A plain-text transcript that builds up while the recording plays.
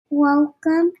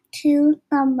Welcome to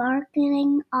the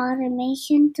Marketing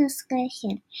Automation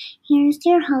Discussion. Here's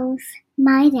your host,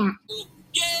 my dad.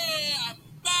 Yeah, I'm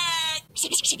back.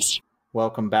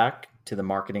 Welcome back to the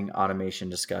Marketing Automation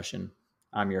Discussion.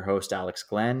 I'm your host, Alex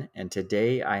Glenn, and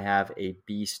today I have a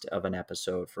beast of an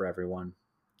episode for everyone.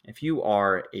 If you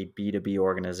are a B2B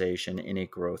organization in a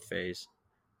growth phase,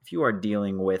 if you are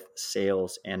dealing with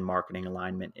sales and marketing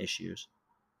alignment issues,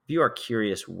 if you are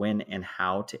curious when and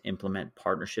how to implement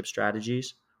partnership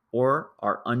strategies, or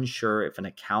are unsure if an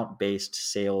account-based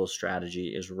sales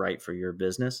strategy is right for your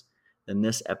business, then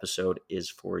this episode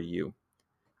is for you.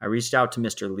 I reached out to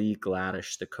Mr. Lee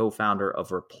Gladish, the co-founder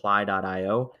of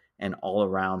Reply.io and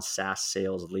all-around SaaS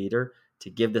sales leader,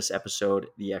 to give this episode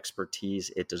the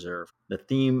expertise it deserves. The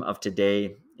theme of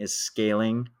today is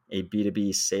scaling a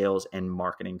B2B sales and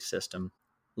marketing system.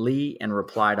 Lee and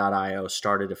Reply.io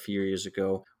started a few years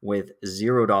ago with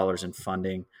 $0 in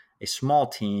funding, a small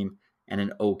team, and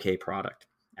an okay product.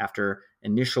 After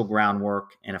initial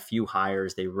groundwork and a few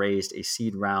hires, they raised a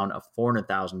seed round of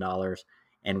 $400,000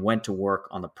 and went to work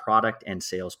on the product and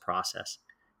sales process.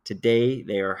 Today,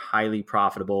 they are highly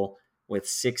profitable with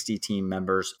 60 team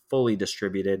members, fully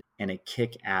distributed, and a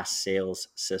kick-ass sales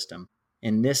system.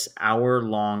 In this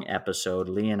hour-long episode,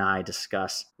 Lee and I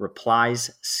discuss Reply's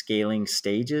scaling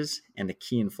stages and the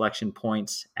key inflection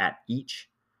points at each,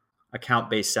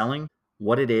 account-based selling,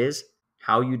 what it is,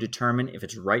 how you determine if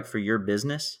it's right for your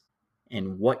business,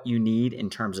 and what you need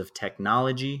in terms of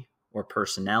technology or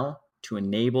personnel to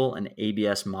enable an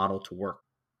ABS model to work.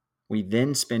 We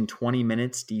then spend 20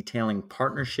 minutes detailing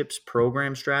partnerships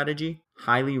program strategy.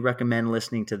 Highly recommend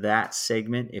listening to that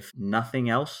segment if nothing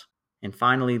else. And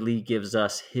finally, Lee gives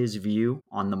us his view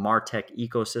on the MarTech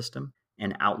ecosystem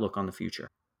and outlook on the future.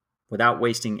 Without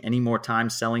wasting any more time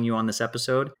selling you on this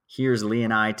episode, here's Lee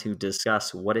and I to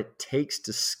discuss what it takes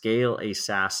to scale a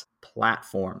SaaS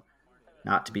platform,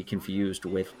 not to be confused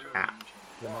with app.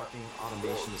 The marketing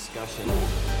automation discussion.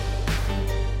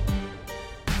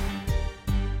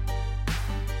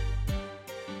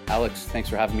 Alex, thanks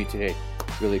for having me today.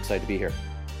 Really excited to be here.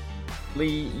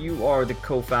 Lee, you are the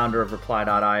co-founder of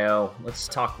Reply.io. Let's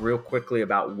talk real quickly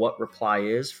about what Reply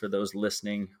is for those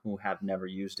listening who have never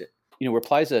used it.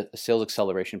 Reply is a sales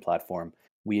acceleration platform.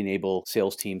 We enable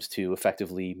sales teams to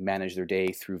effectively manage their day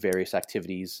through various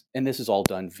activities, and this is all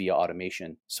done via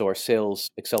automation. So our sales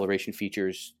acceleration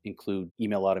features include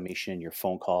email automation, your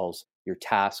phone calls, your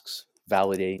tasks,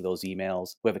 validating those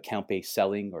emails. We have account-based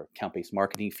selling or account-based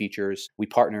marketing features. We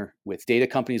partner with data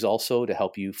companies also to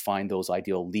help you find those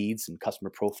ideal leads and customer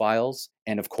profiles.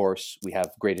 And of course, we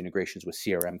have great integrations with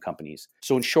CRM companies.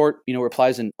 So in short, Reply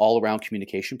is an all-around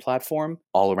communication platform,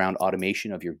 all-around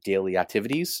automation of your daily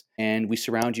activities. And we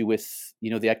surround you with,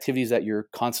 the activities that you're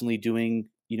constantly doing,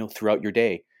 throughout your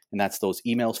day. And that's those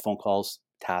emails, phone calls,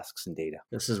 tasks, and data.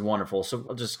 This is wonderful. So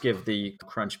I'll just give the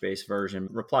Crunchbase version.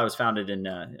 Reply was founded in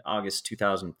August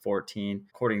 2014.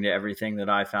 According to everything that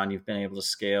I found, you've been able to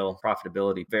scale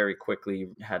profitability very quickly.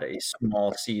 Had a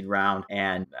small seed round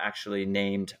and actually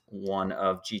named one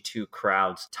of G2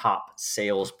 Crowd's top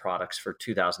sales products for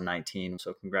 2019.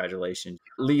 So congratulations.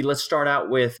 Lee, let's start out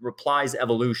with Reply's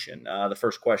evolution. The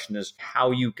first question is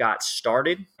how you got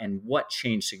started and what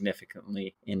changed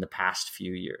significantly in the past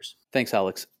few years. Thanks,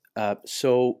 Alex.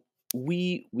 So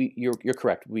you're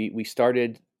correct. We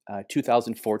started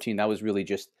 2014. That was really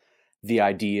just the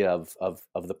idea of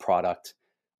the product.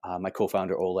 My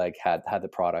co-founder Oleg had the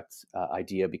product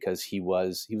idea because he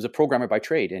was a programmer by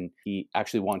trade, and he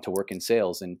actually wanted to work in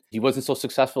sales, and he wasn't so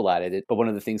successful at it. But one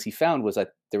of the things he found was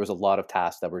that there was a lot of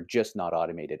tasks that were just not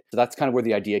automated. So that's kind of where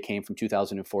the idea came from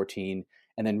 2014.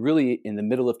 And then really in the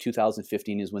middle of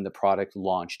 2015 is when the product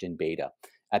launched in beta.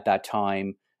 At that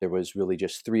time, there was really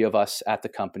just three of us at the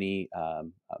company,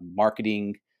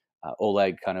 marketing,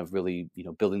 Oleg kind of really,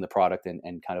 building the product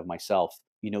and kind of myself.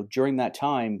 During that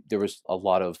time, there was a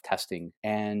lot of testing.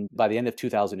 And by the end of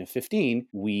 2015,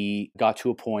 we got to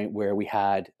a point where we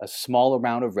had a small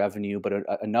amount of revenue, but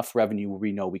enough revenue where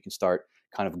we know we can start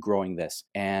kind of growing this.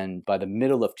 And by the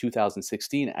middle of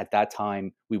 2016, at that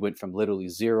time, we went from literally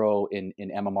zero in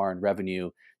MMR and revenue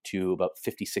to about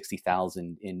 50,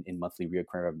 60,000 in monthly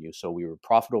recurring revenue. So we were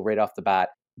profitable right off the bat.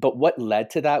 But what led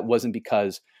to that wasn't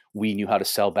because we knew how to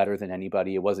sell better than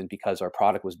anybody. It wasn't because our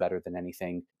product was better than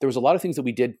anything. There was a lot of things that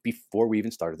we did before we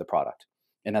even started the product.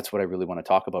 And that's what I really want to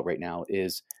talk about right now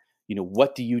is,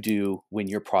 what do you do when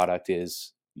your product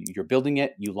is, you're building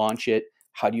it, you launch it,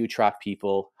 how do you attract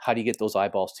people? How do you get those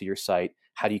eyeballs to your site?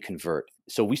 How do you convert?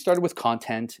 So we started with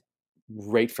content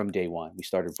right from day one. We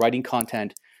started writing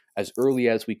content as early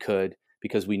as we could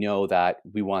because we know that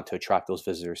we want to attract those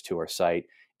visitors to our site.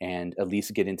 and at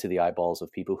least get into the eyeballs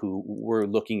of people who were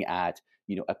looking at,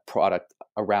 a product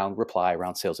around reply,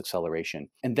 around sales acceleration.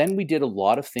 And then we did a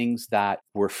lot of things that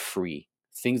were free,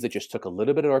 things that just took a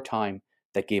little bit of our time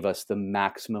that gave us the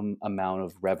maximum amount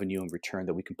of revenue and return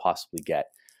that we can possibly get.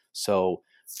 So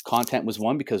content was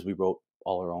one, because we wrote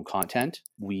all our own content.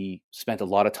 We spent a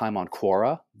lot of time on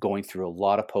Quora, going through a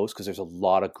lot of posts, because there's a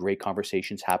lot of great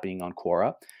conversations happening on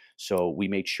Quora. So we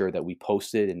made sure that we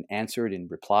posted and answered and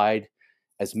replied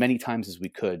as many times as we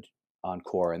could on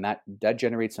Quora, and that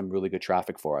generates some really good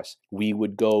traffic for us. We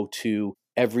would go to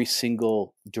every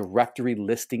single directory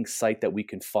listing site that we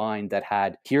can find that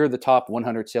had, here are the top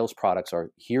 100 sales products,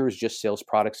 or here's just sales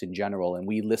products in general, and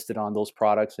we listed on those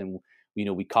products, and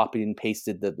we copied and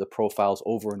pasted the profiles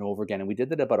over and over again. And we did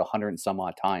that about 100 and some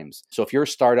odd times. So if you're a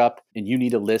startup and you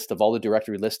need a list of all the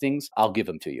directory listings, I'll give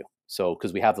them to you. So,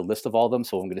 because we have the list of all of them,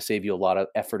 so I'm going to save you a lot of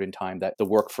effort and time. That the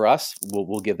work for us,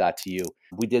 we'll give that to you.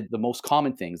 We did the most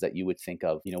common things that you would think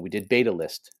of. We did beta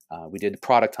list, we did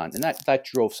product hunt, and that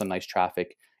drove some nice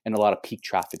traffic and a lot of peak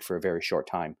traffic for a very short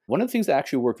time. One of the things that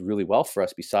actually worked really well for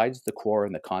us, besides the core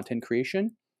and the content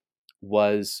creation,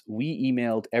 was we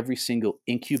emailed every single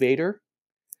incubator,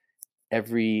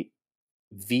 every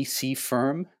VC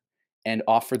firm, and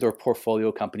offered their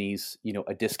portfolio companies,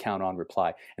 a discount on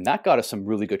reply. And that got us some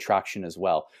really good traction as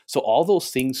well. So all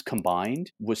those things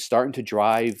combined was starting to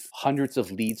drive hundreds of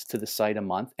leads to the site a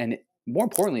month. And more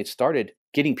importantly, it started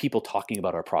getting people talking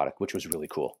about our product, which was really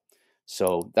cool.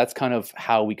 So that's kind of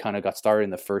how we kind of got started in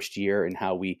the first year, and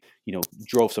how we,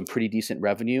 drove some pretty decent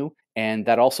revenue. And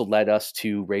that also led us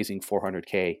to raising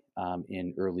 400K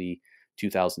in early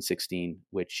 2016,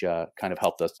 which kind of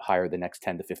helped us hire the next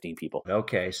 10 to 15 people.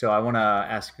 Okay, so I want to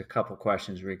ask a couple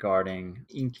questions regarding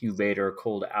incubator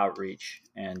cold outreach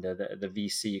and the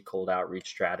VC cold outreach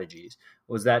strategies.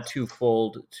 Was that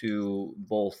twofold, to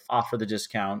both offer the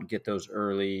discount, get those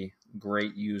early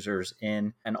great users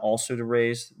in, and also to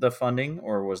raise the funding?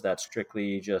 Or was that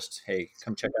strictly just, hey,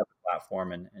 come check out the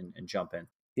platform and jump in?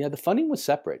 Yeah, the funding was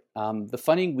separate. The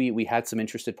funding, we had some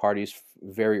interested parties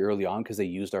very early on because they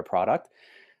used our product.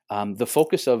 The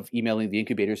focus of emailing the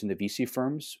incubators and the VC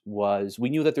firms was, we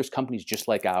knew that there's companies just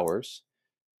like ours,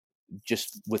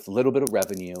 just with a little bit of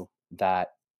revenue, that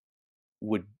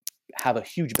would have a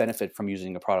huge benefit from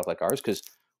using a product like ours, because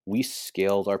we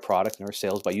scaled our product and our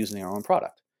sales by using our own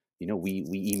product.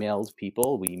 We emailed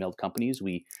people, we emailed companies,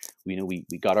 we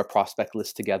got our prospect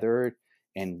list together,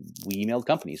 and we emailed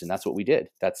companies, and that's what we did.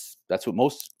 That's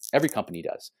what every company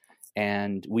does.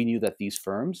 And we knew that these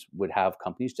firms would have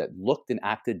companies that looked and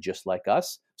acted just like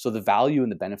us. So the value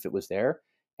and the benefit was there.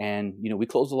 And, we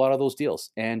closed a lot of those deals.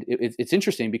 And it's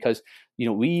interesting because, we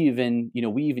even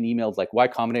emailed like Y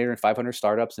Combinator and 500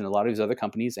 startups and a lot of these other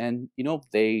companies, and,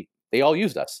 they all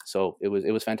used us. So it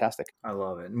was fantastic. I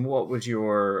love it. And what was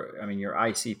your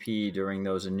ICP during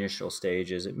those initial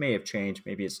stages? It may have changed,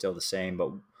 maybe it's still the same,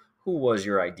 but who was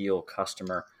your ideal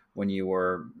customer when you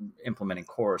were implementing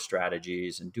core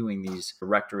strategies and doing these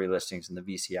directory listings and the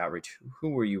VC outreach? Who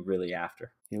were you really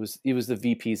after? It was the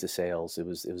VPs of sales. It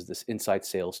was this inside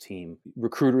sales team.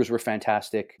 Recruiters were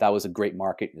fantastic. That was a great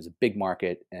market. It was a big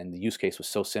market, and the use case was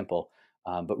so simple.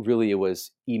 But really, it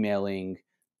was emailing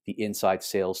the inside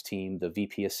sales team, the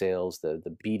VP of sales, the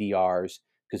BDRs,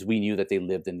 because we knew that they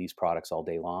lived in these products all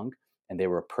day long, and they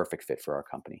were a perfect fit for our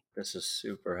company. This is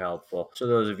super helpful. So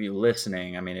those of you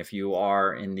listening, if you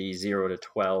are in the 0 to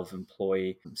 12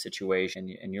 employee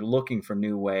situation and you're looking for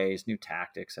new ways, new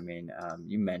tactics,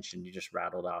 you just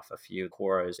rattled off a few.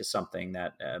 Quora is something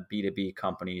that B2B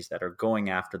companies that are going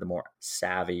after the more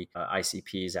savvy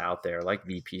ICPs out there, like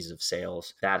VPs of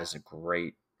sales, that is a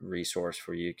great resource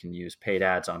for you. You can use paid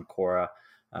ads on Quora.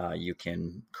 You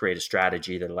can create a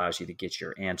strategy that allows you to get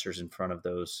your answers in front of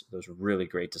those really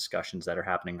great discussions that are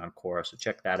happening on Quora. So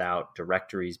check that out.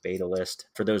 Directories, Beta List.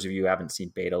 For those of you who haven't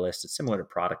seen Beta List, it's similar to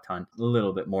Product Hunt, a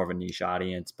little bit more of a niche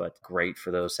audience, but great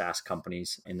for those SaaS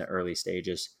companies in the early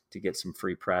stages to get some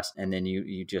free press. And then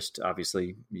you just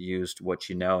obviously used what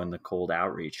you know in the cold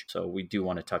outreach. So we do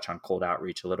want to touch on cold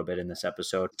outreach a little bit in this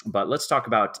episode, but let's talk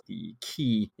about the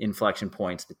key inflection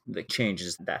points, the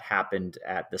changes that happened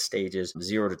at the stages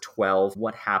 0 to 12.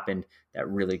 What happened that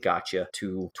really got you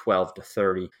to 12 to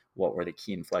 30? What were the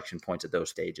key inflection points at those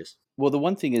stages? Well, the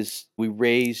one thing is we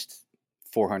raised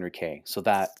 400K. So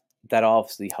that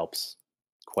obviously helps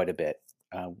quite a bit.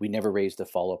 We never raised a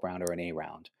follow-up round or an A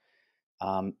round.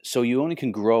 So you only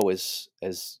can grow as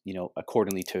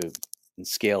accordingly to, and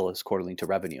scale as accordingly to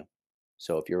revenue.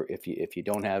 So if you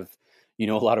don't have a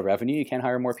lot of revenue, you can't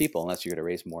hire more people unless you're going to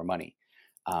raise more money.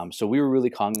 So we were really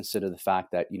cognizant of the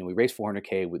fact that, we raised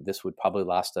 400K. This would probably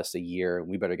last us a year, and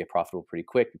we better get profitable pretty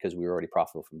quick because we were already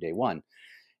profitable from day one.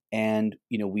 And,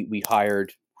 we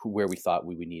hired where we thought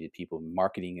we would needed people in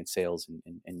marketing and sales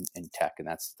and tech. And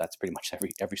that's pretty much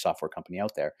every software company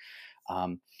out there.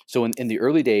 So in the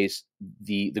early days,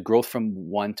 the growth from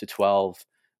 1 to 12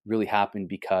 really happened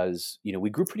because, we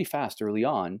grew pretty fast early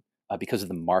on because of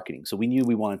the marketing. So we knew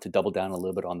we wanted to double down a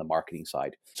little bit on the marketing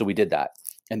side. So we did that.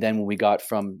 And then when we got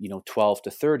from, 12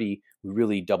 to 30, we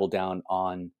really doubled down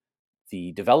on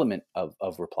the development of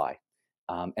Reply.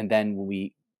 And then when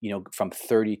we, from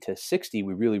 30 to 60,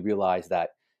 we really realized that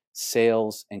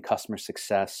sales and customer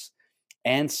success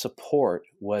and support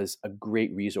was a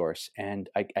great resource. And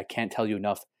I can't tell you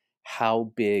enough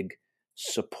how big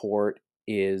support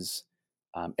is.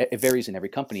 It varies in every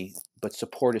company, but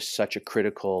support is such a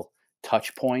critical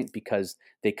touch point because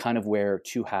they kind of wear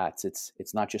two hats.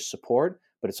 It's not just support,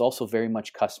 but it's also very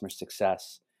much customer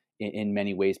success in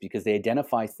many ways because they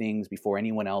identify things before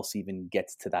anyone else even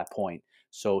gets to that point.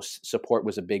 So support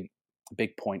was a big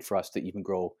point for us to even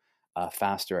grow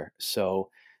faster. So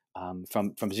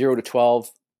from 0 to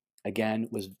 12, again,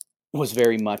 was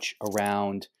very much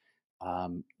around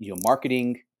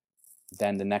marketing.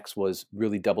 Then the next was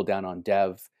really double down on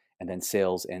dev, and then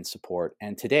sales and support.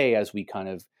 And today, as we kind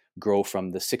of grow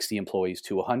from the 60 employees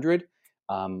to 100,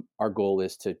 our goal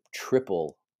is to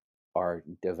triple our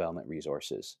development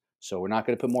resources. So we're not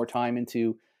going to put more time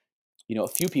into a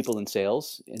few people in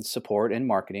sales and support and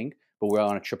marketing, but we're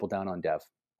on a triple down on dev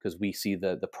because we see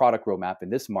the product roadmap in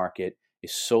this market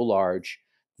is so large.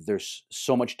 There's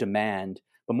so much demand,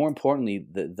 but more importantly,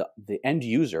 the end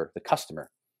user, the customer,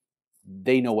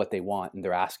 they know what they want and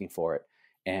they're asking for it.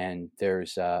 And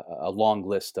there's a long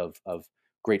list of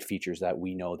great features that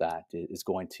we know that is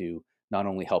going to not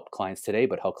only help clients today,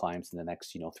 but help clients in the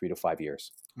next 3 to 5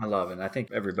 years. I love it. And I think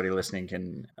everybody listening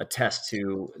can attest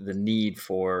to the need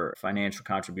for financial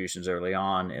contributions early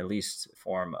on, at least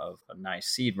form of a nice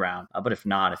seed round. But if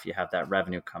not, if you have that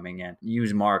revenue coming in,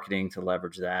 use marketing to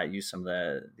leverage that, use some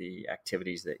of the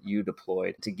activities that you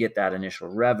deployed to get that initial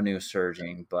revenue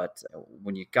surging. But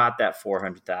when you got that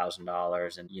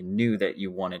 $400,000 and you knew that you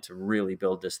wanted to really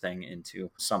build this thing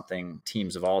into something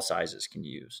teams of all sizes can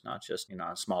use, not just,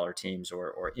 smaller teams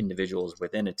or individuals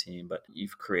within a team, but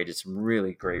you've created some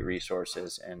really great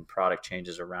resources and product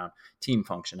changes around team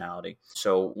functionality.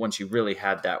 So once you really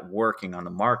had that working on the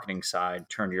marketing side,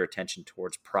 turn your attention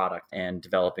towards product and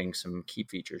developing some key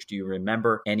features. Do you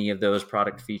remember any of those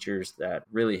product features that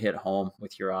really hit home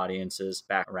with your audiences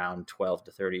back around 12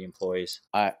 to 30 employees?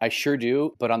 I sure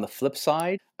do. But on the flip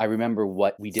side, I remember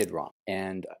what we did wrong.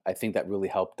 And I think that really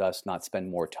helped us not spend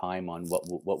more time on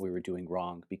what we were doing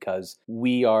wrong because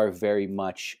we are very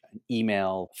much an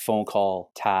email, phone call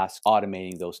task,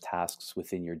 automating those tasks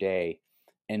within your day.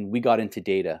 And we got into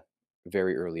data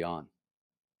very early on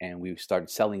and we started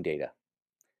selling data.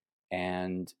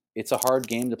 And it's a hard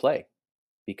game to play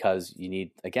because you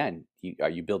need, again, are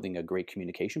you building a great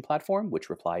communication platform, which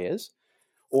Reply is,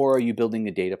 or are you building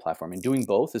a data platform? And doing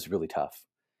both is really tough.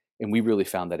 And we really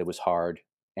found that it was hard.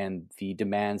 And the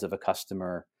demands of a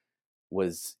customer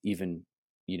was even,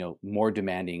 more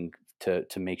demanding to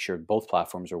make sure both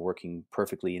platforms are working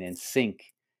perfectly and in sync.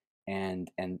 And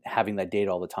having that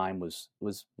data all the time was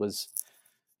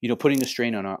putting a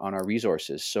strain on our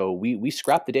resources. So we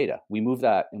scrapped the data. We moved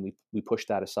that and we pushed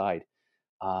that aside.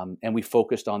 And we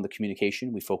focused on the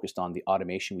communication. We focused on the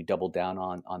automation. We doubled down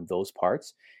on those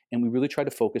parts. And we really tried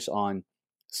to focus on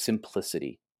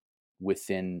simplicity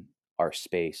within our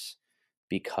space.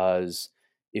 Because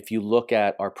if you look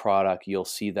at our product, you'll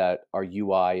see that our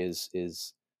UI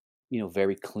is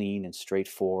very clean and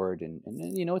straightforward. And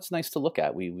it's nice to look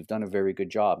at. We've done a very good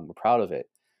job and we're proud of it.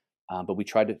 But we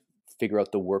tried to figure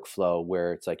out the workflow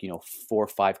where it's like, 4 or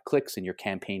 5 clicks and your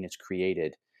campaign is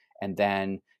created. And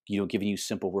then, giving you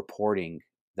simple reporting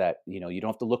that, you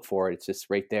don't have to look for it. It's just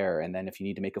right there. And then if you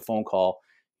need to make a phone call,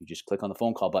 you just click on the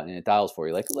phone call button and it dials for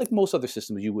you, like most other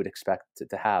systems you would expect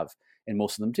to have, and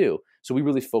most of them do. So we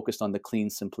really focused on the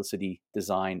clean simplicity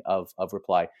design of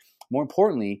Reply. More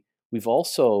importantly, we've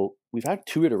had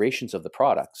 2 iterations of the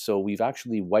product. So we've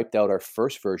actually wiped out our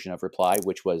first version of Reply,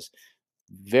 which was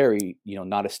very,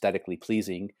 not aesthetically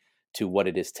pleasing to what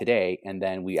it is today. And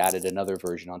then we added another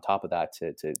version on top of that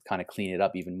to kind of clean it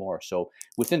up even more. So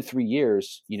within 3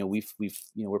 years,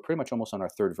 we're pretty much almost on our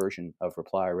 3rd version of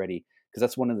Reply already, because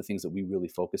that's one of the things that we really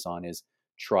focus on is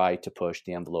try to push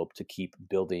the envelope to keep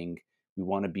building. We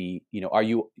want to be,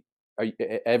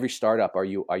 every startup, are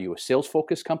you a sales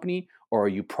focused company or are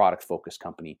you product focused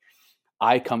company?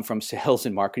 I come from sales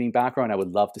and marketing background. I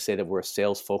would love to say that we're a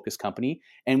sales focused company,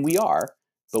 and we are.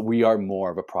 but we are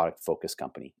more of a product focused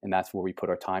company, and that's where we put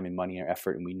our time and money and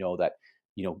effort. And we know that,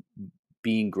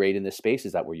 being great in this space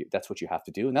is that's what you have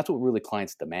to do. And that's what really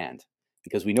clients demand,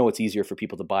 because we know it's easier for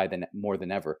people to buy more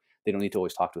than ever. They don't need to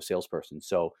always talk to a salesperson.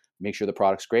 So make sure the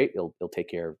product's great. It'll take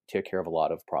care of a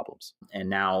lot of problems. And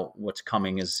now what's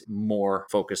coming is more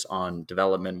focus on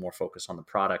development, more focus on the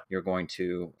product. You're going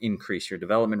to increase your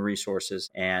development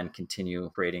resources and continue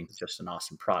creating just an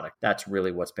awesome product. That's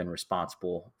really what's been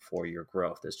responsible for your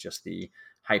growth, is just the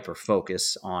hyper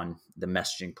focus on the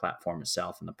messaging platform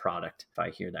itself and the product, if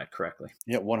I hear that correctly.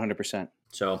 Yeah, 100%.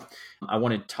 So I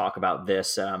want to talk about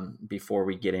this before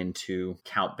we get into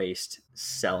account-based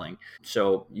selling.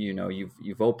 So,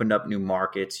 you've opened up new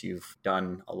markets. You've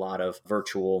done a lot of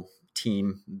virtual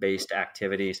team-based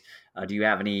activities. Do you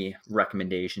have any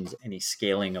recommendations, any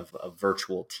scaling of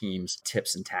virtual teams,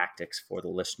 tips and tactics for the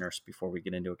listeners before we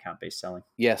get into account-based selling?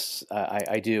 Yes,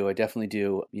 I do. I definitely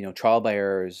do. Trial by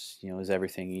error is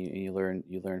everything. You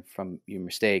learn from your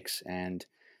mistakes, and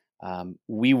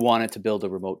we wanted to build a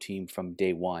remote team from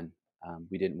day one.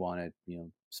 We didn't want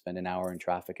to spend an hour in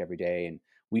traffic every day, and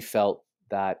we felt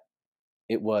that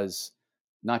it was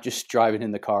not just driving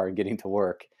in the car and getting to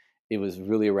work. It was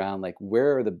really around, like,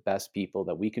 where are the best people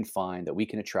that we can find, that we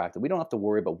can attract, that we don't have to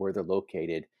worry about where they're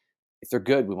located. If they're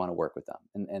good, we want to work with them.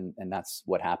 And that's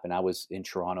what happened. I was in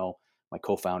Toronto. My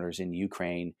co-founder's in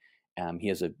Ukraine. He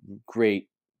has a great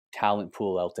talent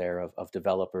pool out there of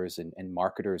developers and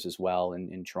marketers as well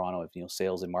in Toronto,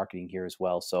 sales and marketing here as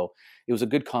well. So it was a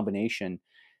good combination.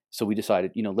 So we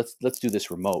decided, let's do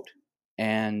this remote.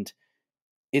 And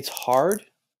it's hard.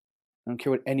 I don't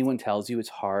care what anyone tells you. It's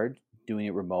hard doing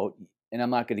it remote. And I'm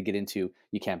not going to get into,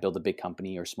 you can't build a big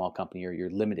company or small company, or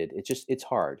you're limited. It's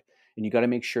hard. And you got to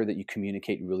make sure that you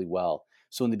communicate really well.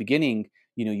 So in the beginning,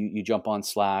 you jump on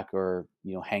Slack or,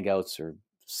 Hangouts or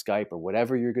Skype or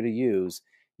whatever you're going to use.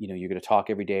 You're going to talk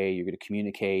every day. You're going to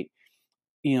communicate.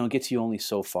 It gets you only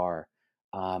so far.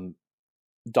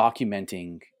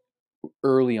 Documenting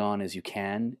early on as you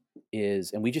can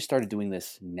and we just started doing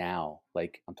this now,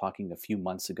 like I'm talking a few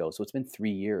months ago. So it's been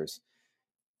 3 years.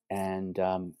 And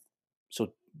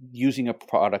so using a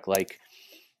product like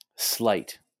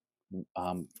Slight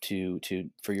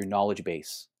for your knowledge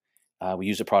base. We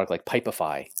use a product like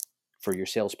Pipify for your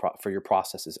for your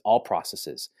processes, all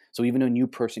processes. So even a new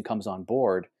person comes on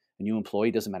board, a new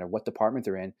employee, doesn't matter what department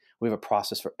they're in, we have a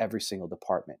process for every single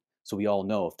department. So we all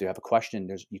know if they have a question,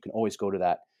 you can always go to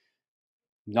that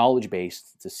knowledge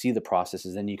base to see the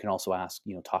processes. Then you can also ask,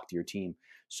 talk to your team.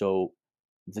 So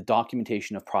the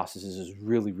documentation of processes is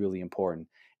really, really important.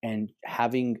 And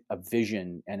having a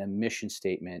vision and a mission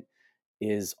statement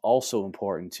is also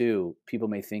important too. People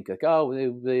may think like, oh,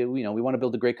 we want to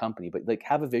build a great company, but like,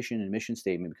 have a vision and mission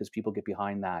statement, because people get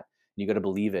behind that. You got to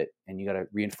believe it, and you got to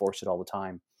reinforce it all the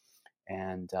time.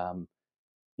 And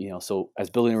so as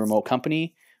building a remote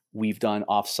company, we've done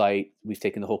offsite. We've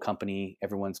taken the whole company.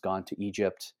 Everyone's gone to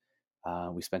Egypt.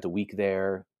 We spent a week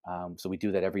there. So we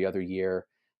do that every other year.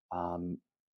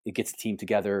 It gets the team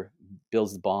together,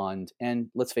 builds the bond, and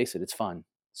let's face it, it's fun.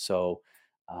 So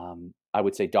I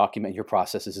would say document your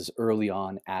processes as early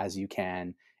on as you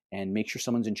can, and make sure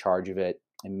someone's in charge of it,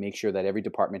 and make sure that every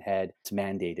department head, it's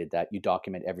mandated that you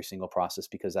document every single process,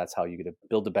 because that's how you're going to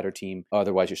build a better team.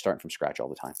 Otherwise, you're starting from scratch all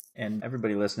the time. And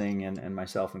everybody listening, and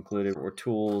myself included, we're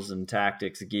tools and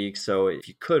tactics geeks. So if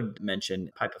you could mention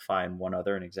Pipify and one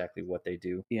other and exactly what they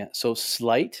do. Yeah. So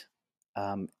Slight,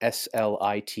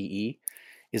 Slite,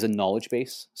 is a knowledge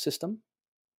base system.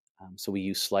 So we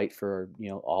use Slight for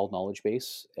all knowledge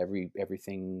base,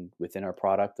 everything within our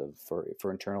product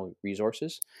for internal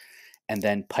resources, and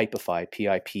then Pipify,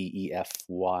 Pipefy,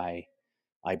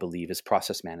 I believe, is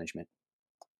process management.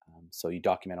 So you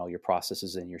document all your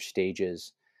processes and your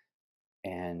stages,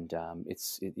 and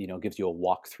it gives you a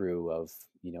walkthrough of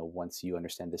once you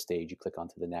understand the stage, you click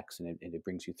onto the next, and it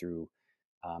brings you through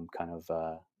kind of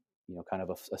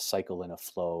a cycle and a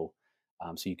flow.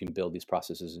 So you can build these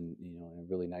processes in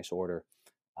a really nice order.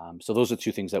 So those are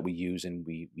two things that we use, and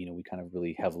we kind of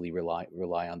really heavily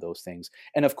rely on those things.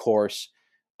 And of course,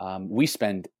 we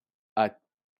spend a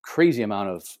crazy amount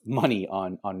of money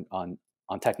on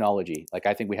technology. Like,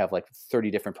 I think we have like 30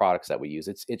 different products that we use.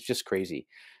 It's just crazy.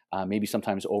 Maybe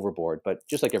sometimes overboard, but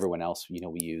just like everyone else, we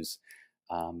use.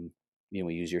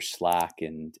 We use your Slack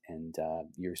and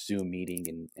your Zoom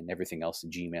meeting and everything else,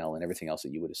 Gmail and everything else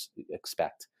that you would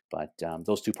expect. But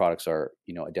those two products are,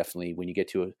 definitely, when you get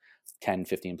to 10,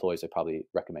 15 employees, I probably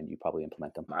recommend you probably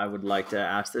implement them. I would like to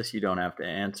ask this. You don't have to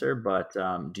answer, but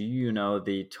do you know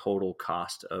the total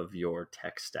cost of your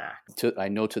tech stack? I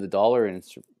know to the dollar, and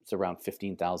it's It's around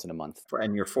 15,000 a month.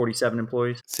 And you're 47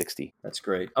 employees? 60. That's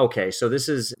great. Okay, so this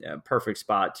is a perfect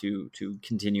spot to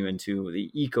continue into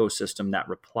the ecosystem that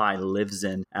Reply lives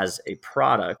in as a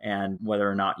product, and whether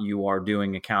or not you are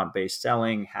doing account-based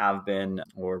selling, have been,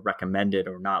 or recommended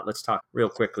or not. Let's talk real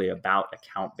quickly about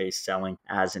account-based selling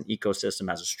as an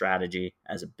ecosystem, as a strategy,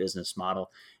 as a business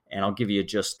model. And I'll give you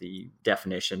just the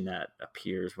definition that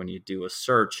appears when you do a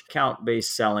search.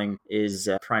 Account-based selling is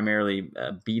primarily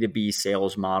a B2B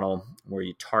sales model where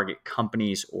you target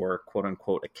companies or quote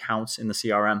unquote accounts in the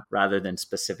CRM rather than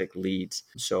specific leads.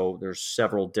 So there's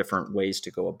several different ways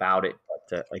to go about it.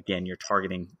 But again, you're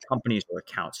targeting companies or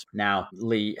accounts. Now,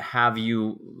 Lee, have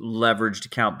you leveraged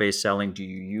account-based selling? Do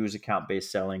you use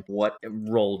account-based selling? What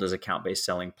role does account-based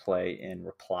selling play in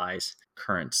Reply's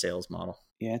current sales model?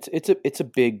 Yeah, it's a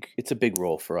big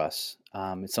role for us.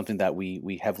 It's something that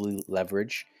we heavily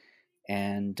leverage,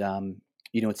 and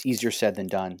it's easier said than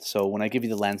done. So when I give you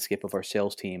the landscape of our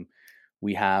sales team,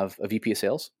 we have a VP of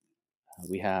sales,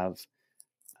 we have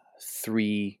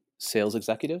 3 sales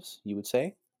executives. You would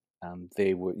say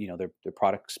they were they're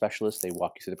product specialists. They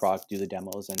walk you through the product, do the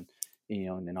demos,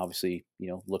 and obviously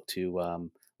look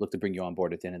to bring you on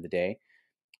board at the end of the day.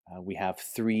 We have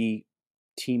 3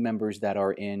 team members that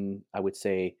are in, I would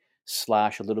say,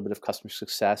 slash a little bit of customer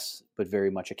success, but very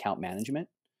much account management.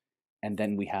 And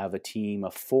then we have a team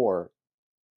of 4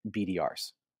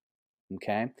 BDRs.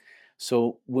 Okay.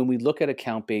 So when we look at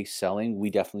account-based selling, we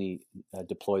definitely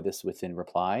deploy this within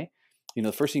Reply.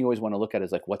 The first thing you always want to look at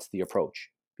is like, what's the approach?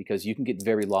 Because you can get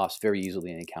very lost very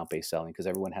easily in account-based selling because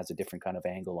everyone has a different kind of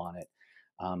angle on it.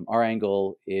 Our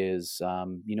angle is,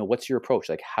 what's your approach?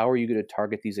 Like, how are you going to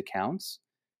target these accounts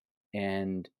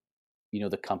and,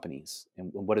 the companies,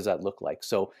 and what does that look like?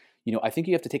 So, I think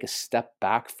you have to take a step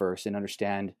back first and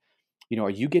understand, are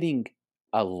you getting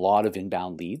a lot of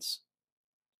inbound leads?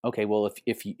 Okay, well,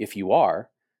 if you are,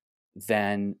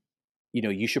 then,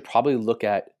 you should probably look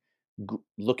at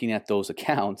looking at those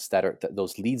accounts that are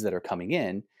those leads that are coming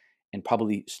in, and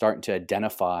probably starting to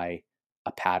identify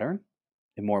a pattern,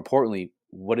 and more importantly,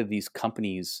 what do these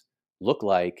companies look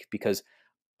like? Because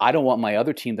I don't want my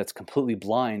other team that's completely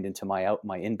blind into my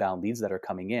inbound leads that are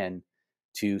coming in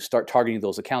to start targeting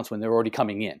those accounts when they're already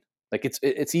coming in. Like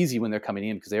it's easy when they're coming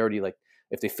in because they already, like,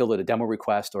 if they fill out a demo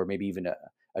request or maybe even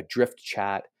a drift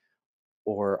chat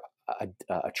or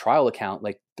a trial account,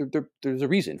 like there's a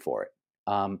reason for it.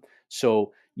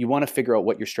 So you want to figure out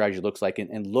what your strategy looks like,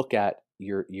 and look at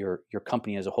your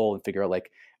company as a whole and figure out, like,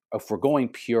 if we're going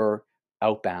pure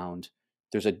outbound,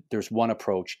 there's one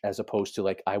approach, as opposed to,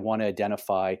 like, I want to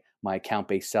identify my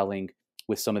account-based selling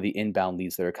with some of the inbound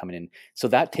leads that are coming in. So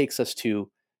that takes us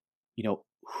to,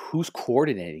 who's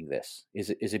coordinating this? Is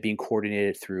it being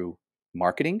coordinated through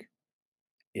marketing?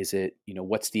 Is it,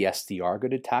 what's the SDR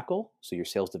going to tackle? So your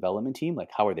sales development team, like,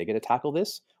 how are they going to tackle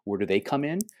this? Where do they come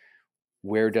in?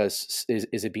 Is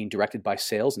it being directed by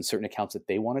sales in certain accounts that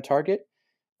they want to target?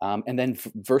 And then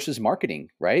versus marketing,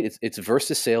 right? It's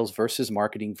versus sales versus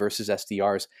marketing versus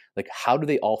SDRs. Like, how do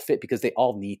they all fit? Because they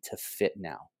all need to fit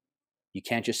now. You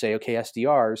can't just say, okay,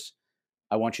 SDRs,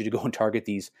 I want you to go and target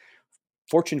these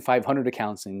Fortune 500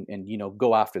 accounts and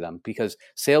go after them, because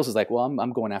sales is like, well,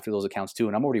 I'm going after those accounts too,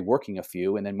 and I'm already working a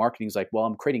few. And then marketing is like, well,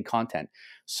 I'm creating content.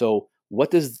 So what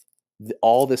does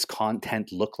all this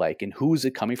content look like, and who is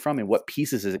it coming from, and what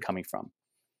pieces is it coming from?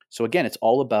 So again, it's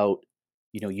all about,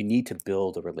 you need to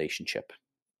build a relationship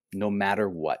no matter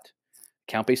what.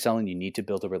 Account-based selling, you need to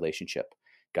build a relationship.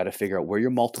 Got to figure out where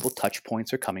your multiple touch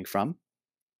points are coming from.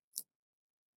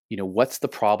 What's the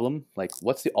problem? Like,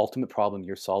 what's the ultimate problem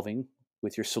you're solving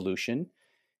with your solution?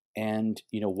 And,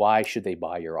 why should they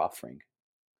buy your offering?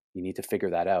 You need to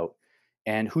figure that out.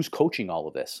 And who's coaching all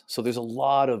of this? So there's a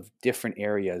lot of different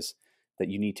areas that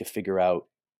you need to figure out,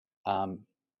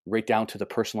 right down to the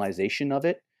personalization of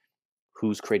it.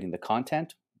 Who's creating the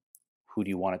content? Who do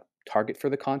you want to target for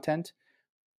the content?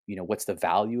 What's the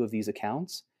value of these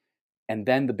accounts? And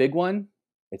then the big one,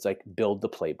 it's like, build the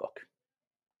playbook.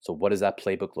 So what does that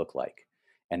playbook look like?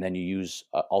 And then you use,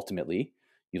 ultimately,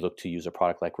 you look to use a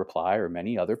product like Reply or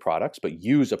many other products, but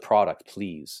use a product,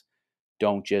 please.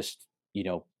 Don't just,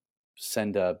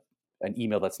 send an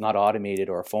email that's not automated,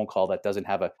 or a phone call that doesn't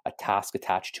have a task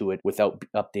attached to it, without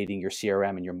updating your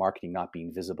CRM and your marketing not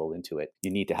being visible into it.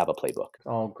 You need to have a playbook.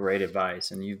 All great advice.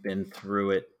 And you've been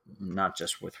through it, not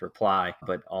just with Reply,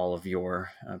 but all of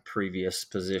your previous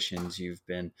positions. You've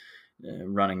been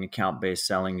running account-based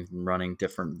selling, running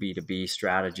different B2B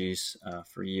strategies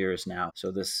for years now.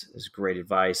 So this is great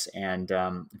advice. And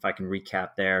if I can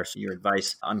recap there, so your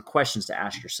advice on questions to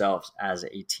ask yourselves as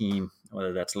a team,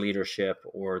 whether that's leadership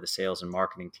or the sales and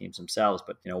marketing teams themselves,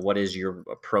 but what is your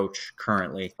approach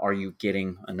currently? Are you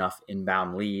getting enough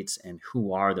inbound leads, and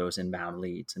who are those inbound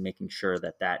leads, and making sure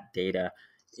that that data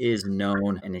is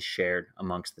known and is shared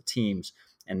amongst the teams.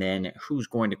 And then who's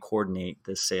going to coordinate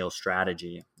the sales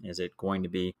strategy? Is it going to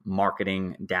be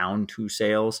marketing down to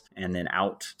sales and then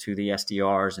out to the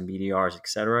SDRs and BDRs, et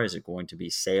cetera? Is it going to be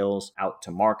sales out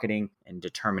to marketing and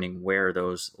determining where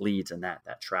those leads and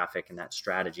that traffic and that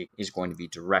strategy is going to be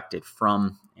directed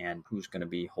from, and who's going to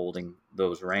be holding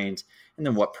those reins? And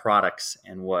then what products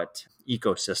and what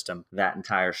ecosystem that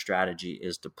entire strategy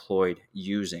is deployed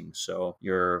using. So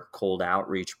your cold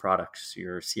outreach products,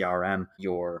 your CRM,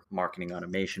 your marketing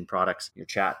automation products, your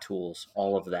chat tools,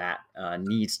 all of that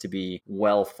needs to be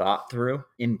well thought through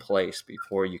in place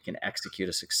before you can execute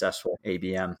a successful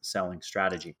ABM selling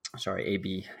strategy. Sorry,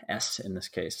 ABS in this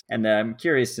case. And I'm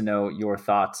curious to know your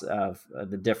thoughts of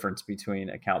the difference between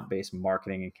account-based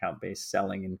marketing and account-based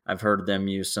selling. And I've heard them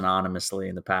used synonymously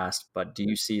in the past, but do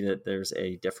you see that there's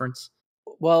a difference?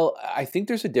 Well, I think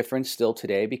there's a difference still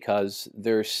today because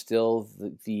there's still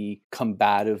the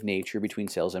combative nature between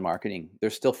sales and marketing.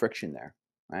 There's still friction there,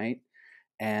 right?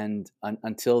 And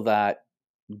until that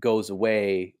goes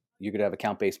away, you're going to have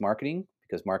account-based marketing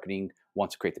because marketing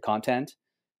wants to create the content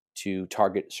to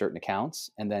target certain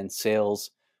accounts, and then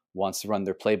sales wants to run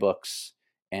their playbooks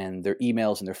and their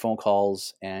emails and their phone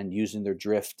calls and using their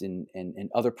drift and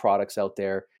other products out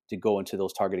there to go into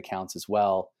those target accounts as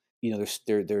well.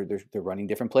 They're running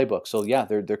different playbooks. So yeah,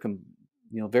 they're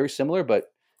very similar,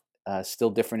 but still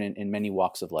different in many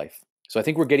walks of life. So I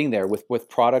think we're getting there with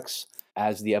products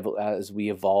as we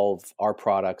evolve our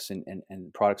products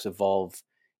and products evolve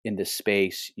in this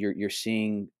space. You're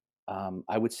seeing,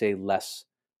 I would say, less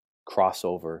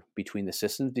crossover between the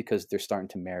systems because they're starting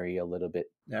to marry a little bit.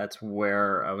 That's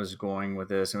where I was going with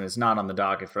this. I mean, it's not on the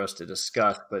docket for us to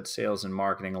discuss, but sales and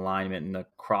marketing alignment and the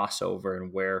crossover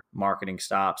and where marketing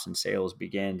stops and sales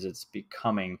begins, it's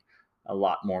becoming a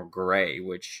lot more gray,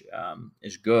 which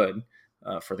is good.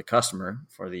 For the customer,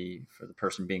 for the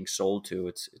person being sold to,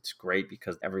 it's great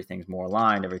because everything's more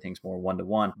aligned, everything's more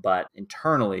one-to-one. But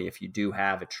internally, if you do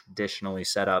have a traditionally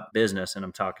set up business, and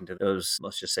I'm talking to those,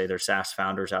 let's just say they're SaaS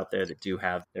founders out there that do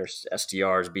have their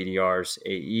SDRs, BDRs,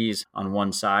 AEs on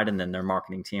one side, and then their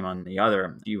marketing team on the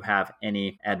other, do you have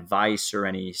any advice or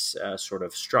any sort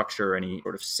of structure, any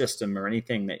sort of system or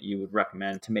anything that you would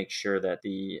recommend to make sure that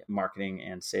the marketing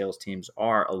and sales teams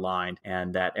are aligned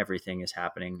and that everything is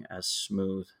happening as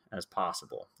smooth as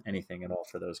possible? Anything at all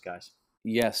for those guys?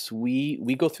 Yes, we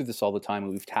go through this all the time,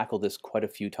 and we've tackled this quite a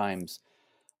few times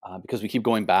because we keep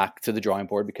going back to the drawing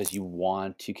board because you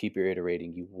want to keep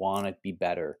iterating, you want to be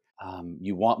better,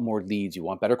 you want more leads, you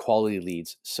want better quality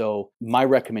leads. So my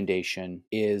recommendation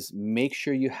is make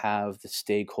sure you have the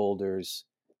stakeholders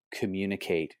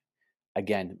communicate.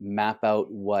 Again, map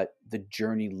out what the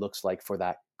journey looks like for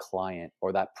that client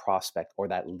or that prospect or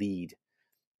that lead,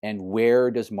 and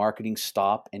where does marketing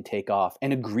stop and take off,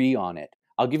 and agree on it.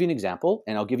 I'll give you an example,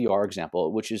 and I'll give you our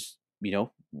example, which is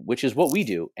what we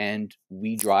do. And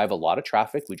we drive a lot of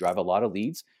traffic, we drive a lot of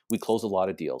leads, we close a lot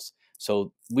of deals.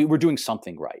 So we're doing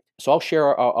something right. So I'll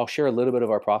share a little bit of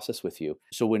our process with you.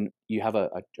 So when you have a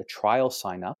trial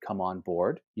sign up, come on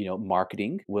board,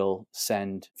 marketing will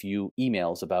send a few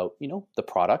emails about, the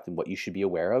product and what you should be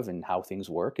aware of and how things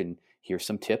work. And here's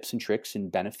some tips and tricks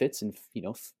and benefits and,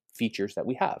 features that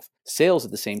we have. Sales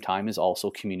at the same time is also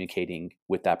communicating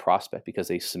with that prospect because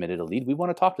they submitted a lead. We want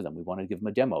to talk to them. We want to give them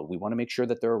a demo. We want to make sure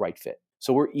that they're a right fit.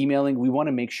 So we're emailing. We want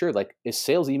to make sure, is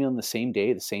sales emailing the same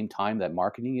day, the same time that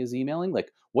marketing is emailing?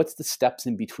 What's the steps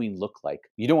in between look like?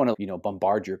 You don't want to,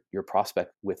 bombard your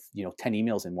prospect with, 10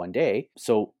 emails in one day.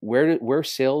 So where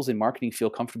sales and marketing feel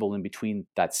comfortable in between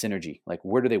that synergy?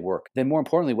 Where do they work? Then more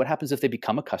importantly, what happens if they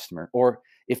become a customer or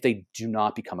if they do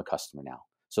not become a customer now?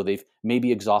 So they've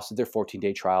maybe exhausted their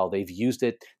 14-day trial. They've used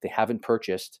it. They haven't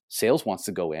purchased. Sales wants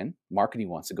to go in. Marketing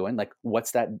wants to go in.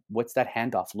 What's that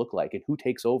handoff look like? And who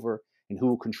takes over and who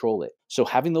will control it? So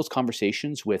having those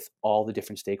conversations with all the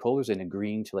different stakeholders and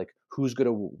agreeing to who's going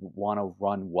to want to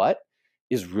run what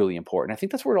is really important. I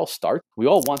think that's where it all starts. We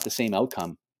all want the same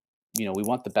outcome. We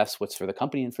want the best what's for the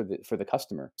company and for the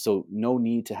customer. So no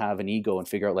need to have an ego and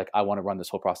figure out I want to run this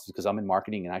whole process because I'm in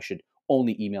marketing and I should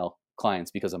only email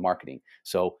clients because of marketing.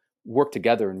 So work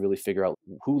together and really figure out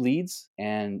who leads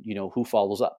and who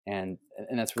follows up, and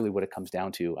that's really what it comes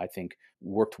down to. I think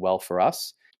worked well for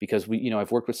us because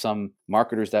I've worked with some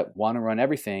marketers that want to run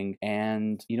everything,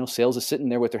 and sales is sitting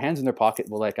there with their hands in their pocket.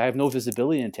 Well, like, I have no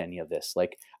visibility into any of this.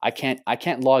 Like, I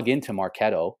can't log into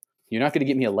Marketo. You're not going to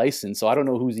get me a license, so I don't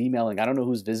know who's emailing, I don't know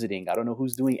who's visiting, I don't know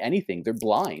who's doing anything. They're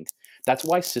blind. That's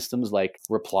why systems like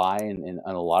Reply and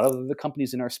a lot of the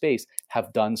companies in our space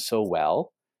have done so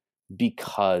well,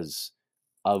 because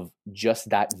of just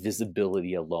that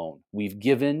visibility alone. We've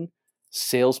given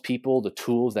salespeople the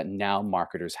tools that now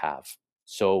marketers have.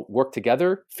 So work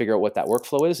together, figure out what that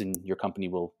workflow is, and your company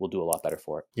will do a lot better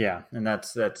for it. Yeah, and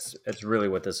that's really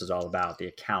what this is all about: the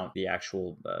account, the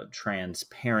actual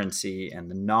transparency,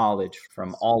 and the knowledge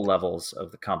from all levels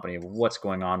of the company of what's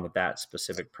going on with that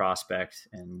specific prospect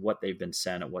and what they've been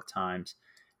sent at what times,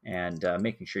 and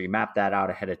making sure you map that out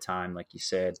ahead of time. Like you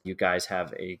said, you guys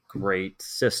have a great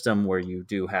system where you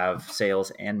do have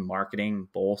sales and marketing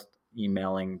both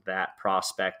emailing that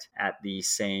prospect at the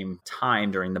same time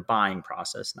during the buying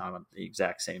process, not at the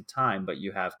exact same time, but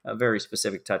you have very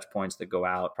specific touch points that go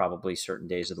out probably certain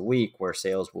days of the week where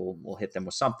sales will hit them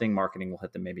with something, marketing will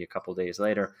hit them maybe a couple of days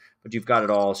later, but you've got it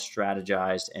all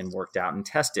strategized and worked out and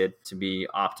tested to be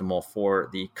optimal for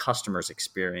the customer's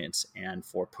experience and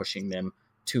for pushing them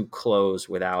to close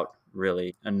without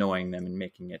really annoying them and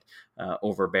making it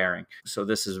overbearing. So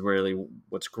this is really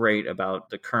what's great about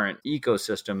the current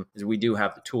ecosystem is we do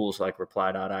have the tools like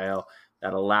reply.io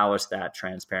that allow us that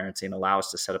transparency and allow us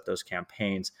to set up those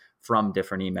campaigns from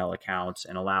different email accounts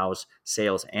and allows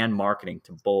sales and marketing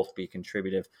to both be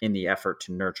contributive in the effort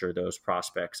to nurture those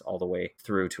prospects all the way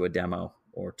through to a demo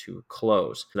or to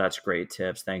close. So that's great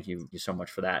tips. Thank you so much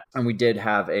for that. And we did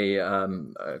have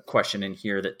a question in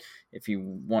here that if you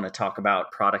want to talk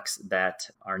about products that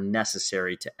are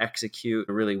necessary to execute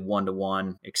a really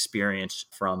one-to-one experience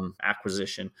from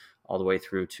acquisition all the way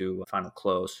through to final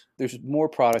close. There's more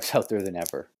products out there than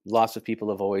ever. Lots of people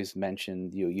have always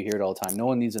mentioned, you hear it all the time, no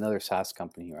one needs another SaaS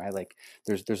company, right? Like,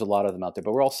 there's a lot of them out there,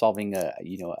 but we're all solving a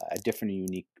different and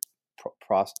unique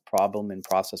problem and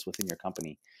process within your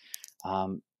company.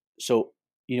 So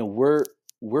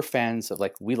we're fans of,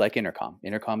 like, we like Intercom.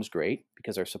 Intercom is great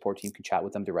because our support team can chat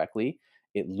with them directly.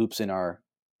 It loops in our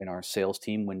sales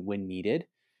team when needed,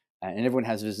 and everyone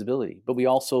has visibility. But we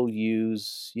also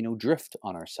use Drift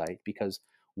on our site because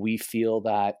we feel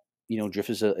that Drift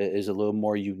is a little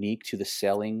more unique to the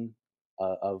selling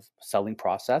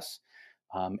process.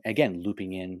 Again,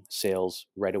 looping in sales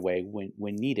right away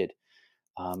when needed.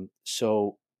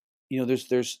 So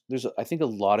there's I think a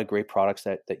lot of great products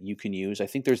that you can use. I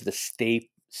think there's the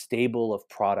stable of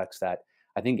products that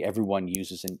I think everyone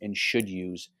uses and should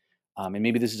use. And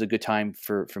maybe this is a good time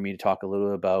for me to talk a little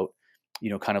bit about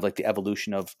kind of like the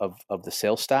evolution of the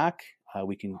sales stack.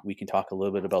 We can talk a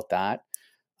little bit about that,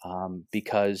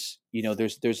 because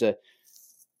there's a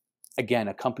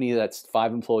company that's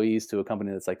 5 employees to a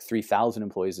company that's like 3,000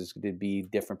 employees is going to be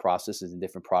different processes and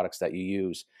different products that you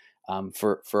use.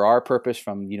 For our purpose,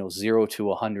 from 0 to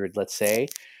 100, let's say,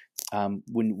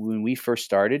 when we first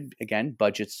started, again,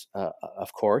 budgets,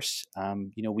 of course,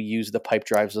 we use the pipe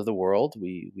drives of the world.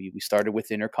 We started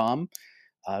with Intercom.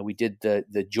 We did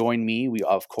the Join Me. We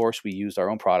used our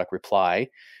own product, Reply.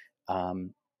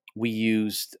 We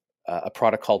used a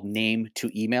product called Name to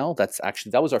Email. That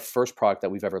was our first product that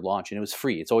we've ever launched, and it was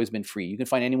free. It's always been free. You can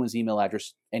find anyone's email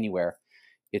address anywhere.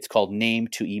 It's called Name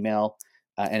to Email,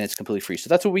 and it's completely free. So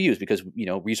that's what we use because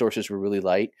resources were really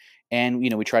light, and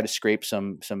we tried to scrape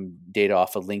some data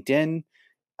off of LinkedIn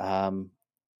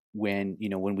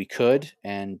when we could,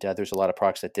 and there's a lot of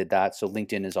products that did that. So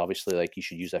LinkedIn is obviously, like, you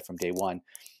should use that from day one.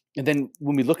 And then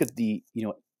when we look at the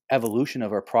evolution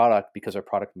of our product, because our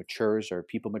product matures, our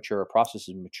people mature, our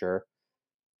processes mature,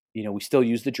 we still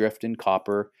use the Drift and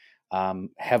Copper,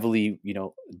 heavily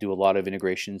do a lot of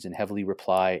integrations and heavily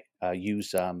rely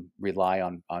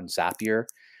on Zapier.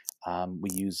 We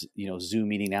use Zoom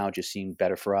Meeting now, just seemed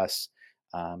better for us.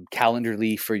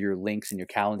 Calendly for your links in your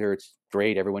calendar, it's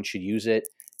great. Everyone should use it.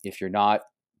 If you're not,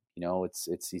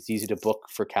 it's easy to book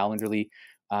for Calendly.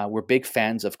 We're big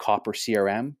fans of Copper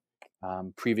CRM,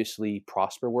 previously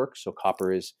ProsperWorks. So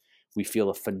Copper is, we feel,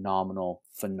 a phenomenal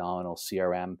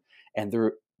CRM, and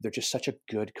they're just such a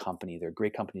good company. They're a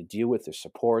great company to deal with. Their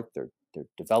support, their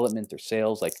development, their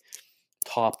sales, like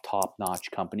top notch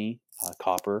company,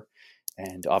 Copper.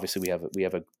 And obviously we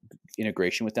have a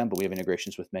integration with them, but we have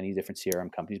integrations with many different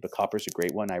CRM companies. But Copper is a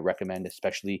great one. I recommend,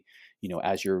 especially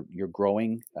as you're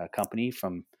growing a company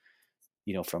from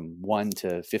 1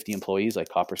 to 50 employees. Like,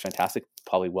 Copper is fantastic.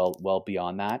 Probably well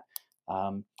beyond that.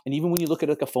 And even when you look at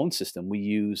like a phone system, we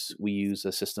use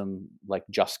a system like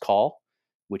Just Call,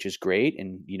 which is great,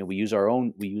 and we use our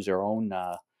own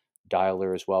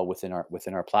dialer as well within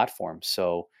our platform.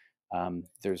 So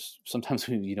there's sometimes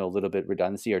a little bit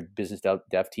redundancy. Our business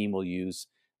dev team will use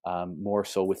more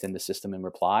so within the system and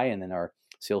reply, and then our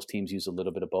sales teams use a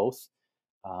little bit of both.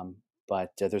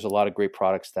 But there's a lot of great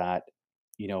products that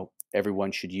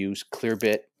everyone should use.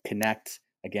 Clearbit Connect,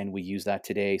 again, we use that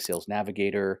today. Sales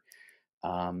Navigator.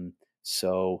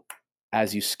 So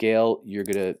as you scale, you're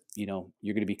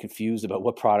gonna be confused about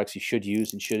what products you should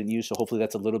use and shouldn't use. So hopefully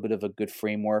that's a little bit of a good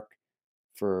framework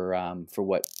for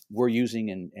what we're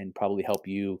using, and probably help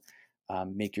you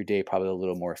make your day probably a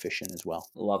little more efficient as well.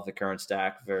 Love the current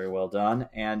stack. Very well done.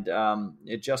 And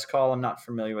it Just Call, I'm not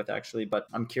familiar with actually, but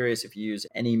I'm curious if you use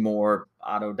any more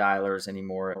auto dialers, any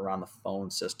more around the phone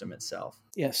system itself.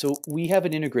 Yeah, so we have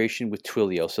an integration with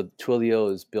Twilio. So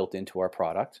Twilio is built into our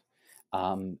product.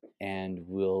 And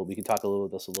we can talk a little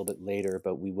bit later,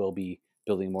 but we will be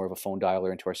building more of a phone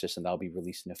dialer into our system that'll be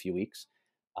released in a few weeks.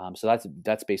 So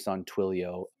that's based on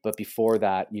Twilio. But before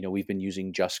that, we've been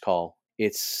using Just Call.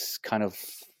 It's kind of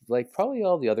like probably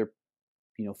all the other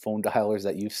phone dialers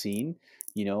that you've seen.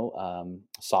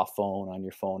 Soft phone on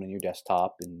your phone and your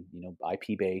desktop, and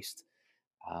IP based.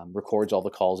 Records all the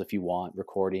calls if you want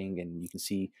recording, and you can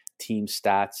see team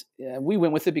stats. We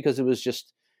went with it because it was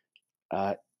just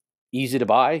easy to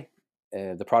buy.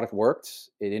 The product worked.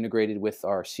 It integrated with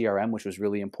our CRM, which was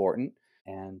really important.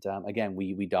 And again,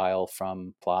 we dial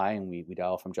from Apply, and we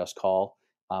dial from Just Call.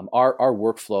 Our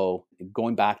workflow,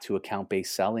 going back to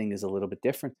account-based selling, is a little bit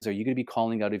different. So are you going to be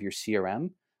calling out of your CRM?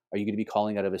 Are you going to be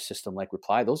calling out of a system like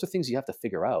Reply? Those are things you have to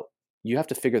figure out. You have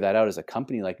to figure that out as a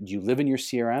company. Like, do you live in your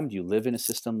CRM? Do you live in a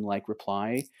system like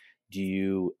Reply? Do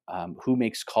you who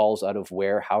makes calls out of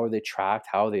where? How are they tracked?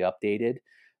 How are they updated?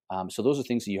 So those are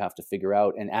things that you have to figure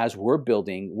out. And as we're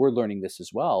learning this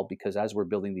as well, because as we're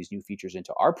building these new features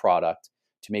into our product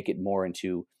to make it more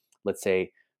into, let's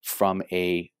say, from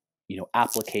a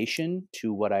application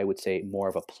to what I would say more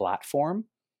of a platform,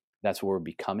 that's what we're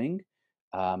becoming.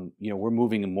 We're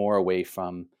moving more away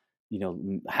from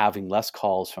having less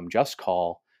calls from Just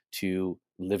Call to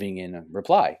living in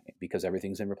Reply, because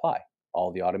everything's in Reply.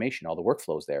 All the automation, all the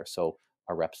workflows there. So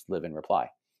our reps live in Reply.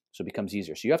 So it becomes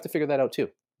easier. So you have to figure that out too.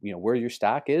 Where your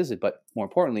stack is, but more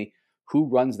importantly, who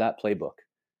runs that playbook,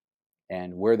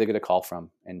 and where are they going to call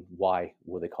from, and why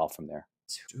will they call from there?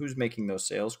 Who's making those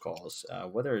sales calls?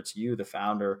 Whether it's you, the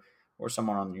founder, or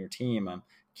someone on your team,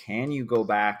 can you go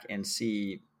back and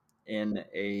see in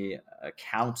a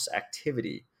accounts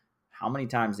activity how many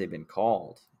times they've been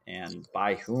called and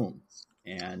by whom?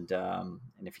 And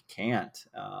if you can't,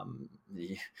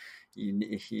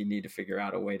 you need to figure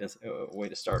out a way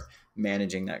to start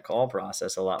managing that call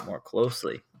process a lot more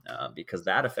closely, because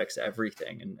that affects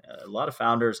everything. And a lot of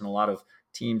founders and a lot of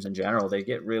teams in general, they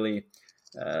get really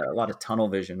a lot of tunnel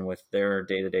vision with their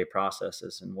day-to-day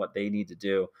processes and what they need to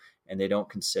do, and they don't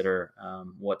consider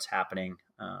what's happening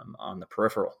on the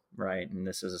peripheral, right? And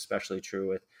this is especially true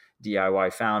with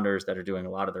DIY founders that are doing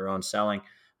a lot of their own selling,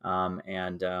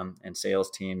 and sales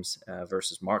teams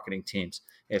versus marketing teams.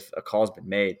 If a call's been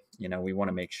made, we want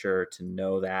to make sure to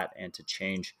know that and to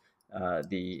change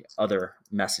the other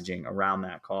messaging around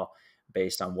that call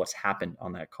based on what's happened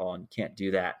on that call. And you can't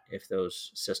do that if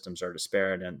those systems are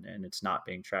disparate and it's not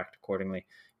being tracked accordingly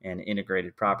and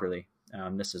integrated properly.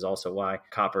 This is also why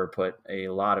Copper put a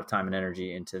lot of time and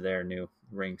energy into their new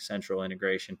Ring Central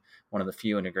integration, one of the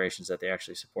few integrations that they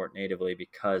actually support natively,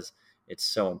 because it's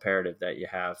so imperative that you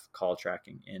have call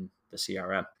tracking in the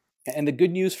CRM. And the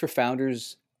good news for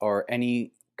founders or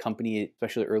any company,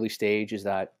 especially early stage, is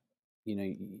that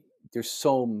there's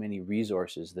so many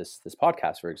resources. This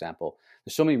podcast, for example,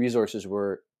 there's so many resources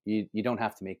where you don't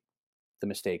have to make the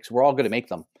mistakes. We're all going to make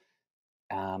them,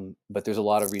 but there's a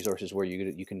lot of resources where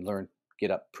you can learn,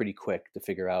 get up pretty quick to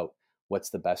figure out what's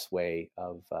the best way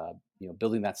of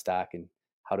building that stack and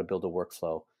how to build a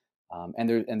workflow. And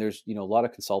there's a lot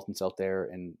of consultants out there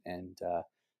and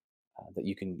that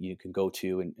you can go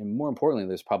to, and more importantly,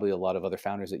 there's probably a lot of other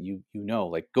founders that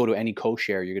like go to any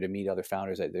co-share. You're going to meet other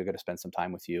founders that they're going to spend some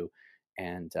time with you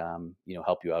and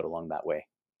help you out along that way.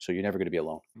 So you're never going to be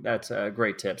alone. That's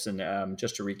great tips. And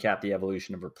just to recap the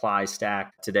evolution of Reply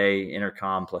stack today: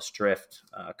 Intercom plus Drift,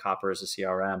 Copper as a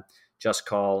CRM, Just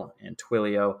Call and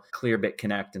Twilio, Clearbit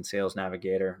Connect and Sales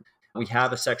Navigator. We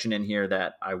have a section in here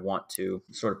that I want to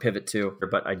sort of pivot to,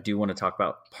 but I do want to talk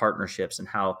about partnerships and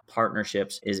how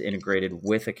partnerships is integrated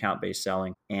with account-based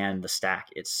selling and the stack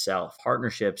itself.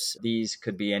 Partnerships, these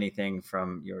could be anything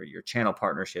from your channel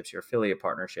partnerships, your affiliate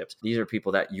partnerships. These are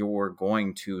people that you're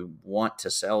going to want to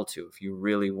sell to. If you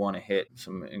really want to hit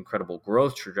some incredible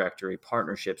growth trajectory,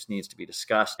 partnerships needs to be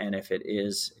discussed. And if it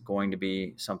is going to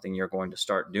be something you're going to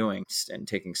start doing and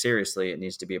taking seriously, it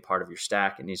needs to be a part of your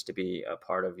stack. It needs to be a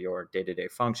part of your day-to-day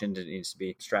functions. It needs to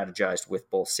be strategized with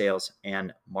both sales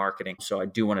and marketing. So I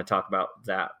do want to talk about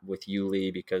that with you,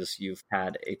 Lee, because you've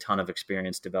had a ton of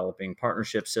experience developing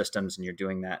partnership systems and you're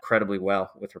doing that incredibly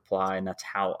well with Reply. And that's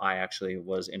how I actually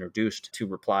was introduced to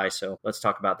Reply. So let's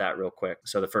talk about that real quick.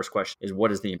 So the first question is,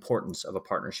 what is the importance of a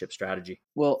partnership strategy?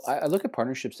 Well, I look at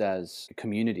partnerships as a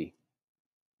community.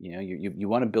 You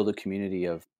want to build a community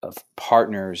of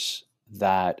partners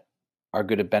that are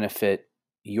going to benefit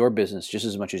your business just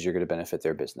as much as you're going to benefit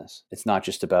their business. It's not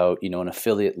just about, an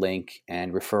affiliate link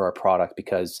and refer our product,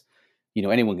 because,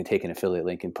 anyone can take an affiliate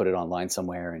link and put it online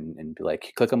somewhere and be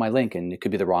like, click on my link, and it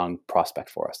could be the wrong prospect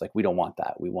for us. Like, we don't want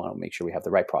that. We want to make sure we have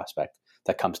the right prospect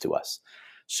that comes to us.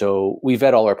 So we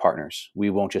vet all our partners.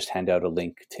 We won't just hand out a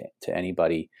link to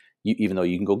anybody, even though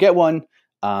you can go get one.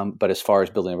 But as far as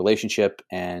building a relationship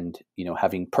and,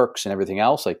 having perks and everything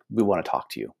else, like, we want to talk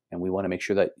to you and we want to make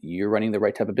sure that you're running the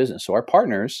right type of business. So our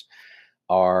partners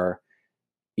are,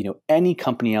 any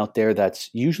company out there that's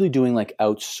usually doing like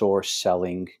outsource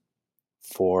selling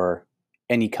for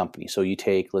any company. So you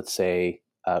take, let's say,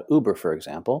 Uber, for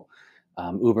example.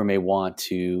 Uber may want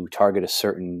to target a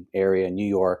certain area in New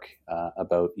York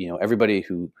about, everybody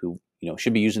who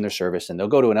should be using their service, and they'll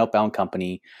go to an outbound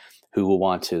company who will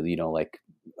want to,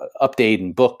 update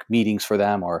and book meetings for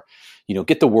them, or,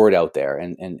 get the word out there.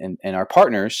 And our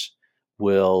partners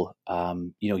will,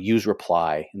 use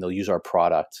Reply, and they'll use our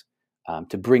product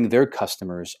to bring their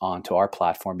customers onto our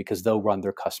platform, because they'll run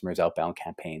their customers' outbound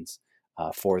campaigns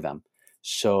for them.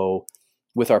 So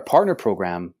with our partner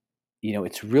program,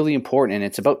 it's really important, and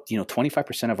it's about,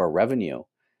 25% of our revenue,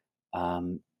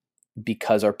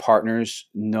 because our partners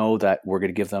know that we're going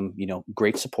to give them,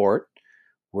 great support.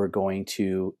 We're going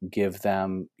to give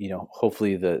them,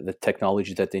 hopefully the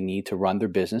technology that they need to run their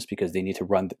business, because they need to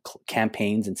run the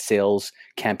campaigns and sales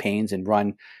campaigns and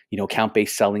run,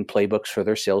 account-based selling playbooks for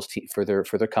their sales team, for their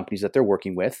companies that they're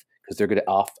working with, because they're going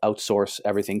to outsource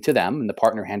everything to them. And the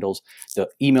partner handles the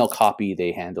email copy,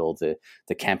 they handle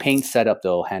the campaign setup,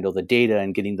 they'll handle the data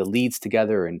and getting the leads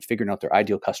together and figuring out their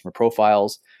ideal customer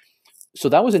profiles. So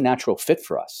that was a natural fit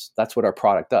for us. That's what our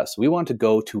product does. So we want to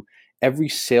go to every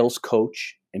sales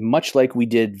coach, and much like we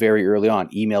did very early on,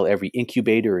 email every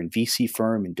incubator and VC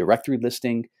firm and directory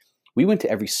listing, we went to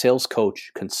every sales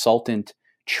coach, consultant,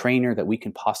 trainer that we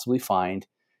can possibly find,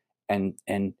 and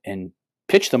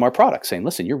pitch them our product, saying,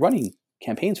 listen, you're running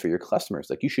campaigns for your customers,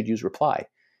 like, you should use Reply.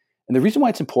 And the reason why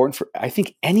it's important, I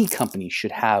think any company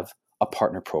should have a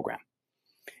partner program.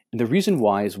 And the reason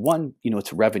why is, one,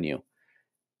 it's revenue.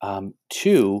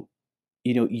 Two,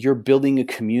 you're building a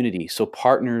community. So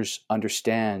partners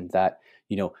understand that,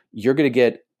 you're going to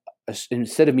get,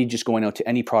 instead of me just going out to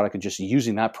any product and just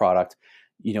using that product,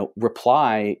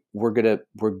 Reply,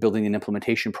 we're building an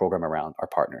implementation program around our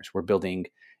partners. We're building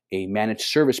a managed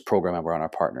service program around our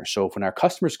partners. So when our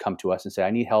customers come to us and say,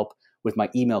 I need help with my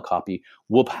email copy,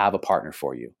 we'll have a partner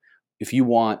for you. If you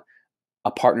want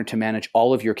a partner to manage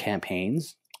all of your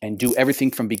campaigns and do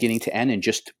everything from beginning to end and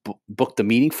just book the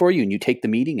meeting for you, and you take the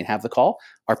meeting and have the call,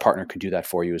 our partner could do that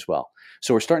for you as well.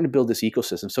 So we're starting to build this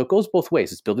ecosystem. So it goes both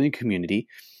ways. It's building a community,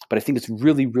 but I think it's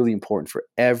really, really important for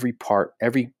every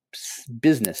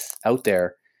business out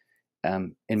there.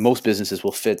 And most businesses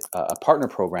will fit a partner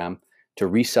program to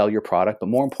resell your product, but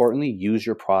more importantly, use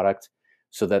your product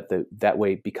so that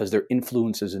way, because they're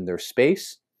influencers in their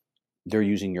space, they're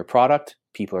using your product,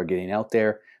 people are getting out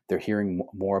there, they're hearing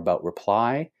more about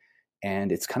Reply,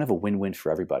 and it's kind of a win-win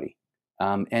for everybody.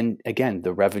 And again,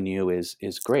 the revenue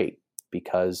is great,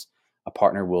 because a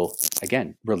partner will,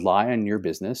 again, rely on your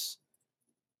business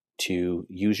to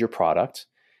use your product.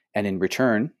 And in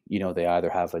return, they either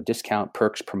have a discount,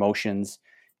 perks, promotions,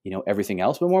 everything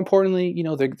else. But more importantly,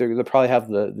 they'll probably have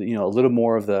the a little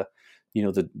more of the,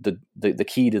 the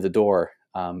key to the door,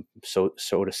 so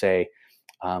to say,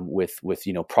 with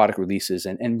product releases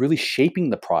and really shaping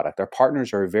the product. Our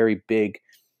partners are a very big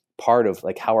part of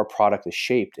like how our product is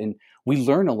shaped, and we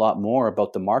learn a lot more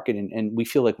about the market, and we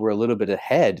feel like we're a little bit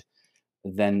ahead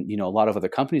than a lot of other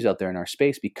companies out there in our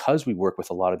space, because we work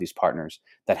with a lot of these partners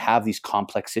that have these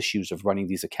complex issues of running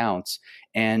these accounts.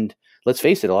 And let's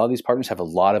face it, a lot of these partners have a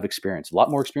lot of experience, a lot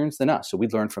more experience than us, so we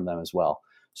learn from them as well.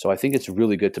 So I think it's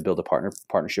really good to build a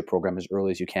partnership program as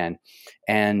early as you can.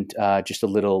 And just a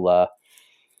little,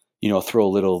 throw a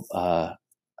little,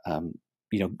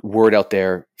 word out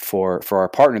there for our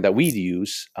partner that we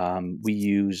use. We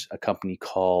use a company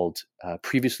called,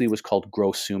 previously was called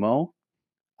Grow Sumo.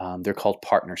 They're called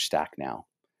Partner Stack now.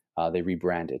 They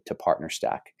rebranded to Partner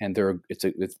Stack, and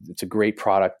it's a great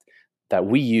product that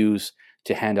we use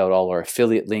to hand out all our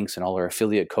affiliate links and all our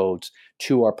affiliate codes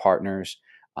to our partners,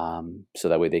 so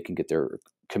that way they can get their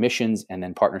commissions. And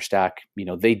then Partner Stack,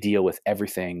 they deal with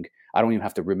everything. I don't even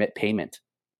have to remit payment.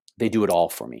 They do it all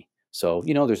for me. So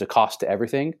there's a cost to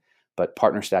everything, but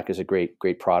Partner Stack is a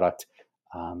great product.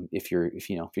 If you're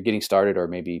getting started, or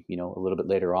maybe a little bit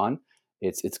later on,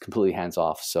 it's completely hands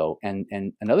off. So and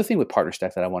another thing with Partner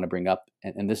Stack that I want to bring up,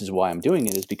 and this is why I'm doing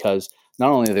it, is because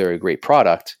not only are they a great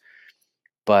product,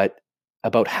 but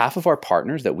about half of our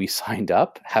partners that we signed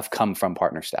up have come from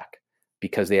Partner Stack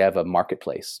because they have a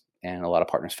marketplace, and a lot of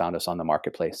partners found us on the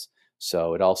marketplace.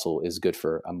 So it also is good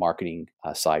for a marketing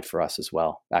side for us as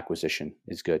well. Acquisition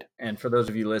is good. And for those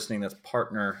of you listening, that's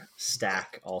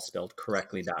partnerstack, all spelled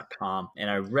correctly.com. And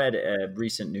I read a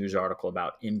recent news article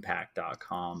about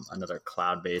impact.com, another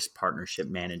cloud-based partnership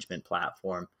management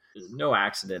platform. There's no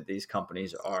accident these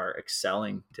companies are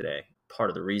excelling today. Part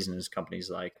of the reason is companies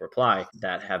like Reply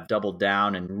that have doubled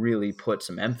down and really put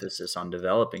some emphasis on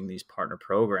developing these partner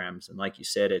programs. And like you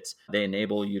said, they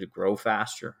enable you to grow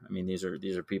faster. I mean, these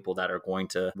are people that are going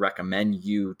to recommend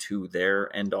you to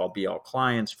their end all be all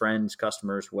clients, friends,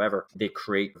 customers, whoever. They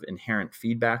create inherent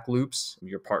feedback loops.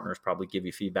 Your partners probably give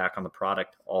you feedback on the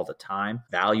product all the time,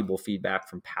 valuable feedback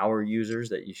from power users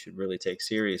that you should really take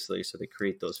seriously. So they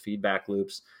create those feedback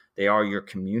loops. They are your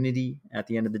community at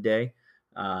the end of the day.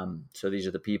 So these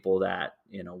are the people that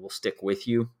will stick with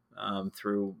you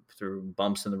through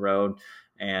bumps in the road,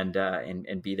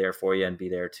 and be there for you, and be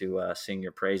there to sing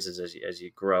your praises as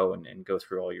you grow and go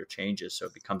through all your changes. So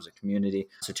it becomes a community.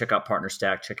 So check out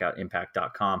PartnerStack, check out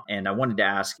impact.com. And I wanted to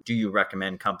ask, do you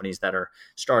recommend companies that are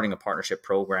starting a partnership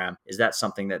program, is that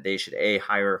something that they should A,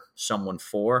 hire someone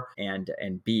for, and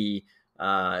B,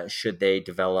 should they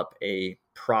develop a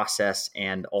process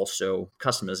and also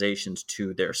customizations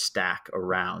to their stack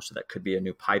around? So that could be a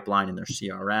new pipeline in their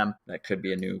CRM. That could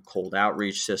be a new cold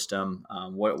outreach system.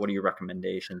 What are your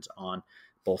recommendations on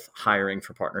both hiring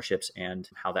for partnerships and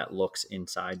how that looks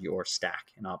inside your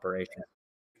stack in operation?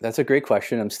 That's a great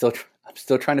question. I'm still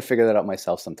trying to figure that out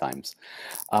myself sometimes.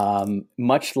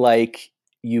 Much like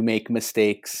you make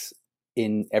mistakes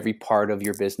in every part of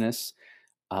your business,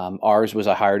 ours was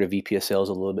I hired a VP of sales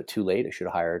a little bit too late. I should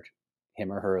have hired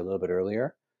him or her a little bit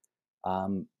earlier.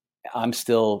 I'm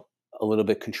still a little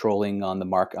bit controlling on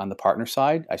the partner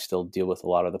side. I still deal with a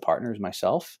lot of the partners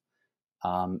myself.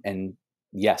 And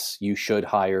yes, you should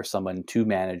hire someone to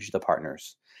manage the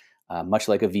partners, much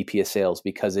like a VP of sales,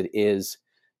 because it is,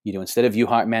 instead of you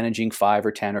managing 5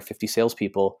 or 10 or 50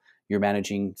 salespeople, you're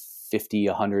managing 50,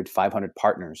 100, 500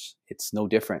 partners. It's no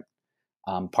different.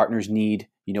 Partners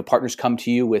come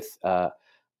to you with a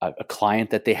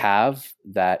client that they have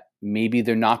that maybe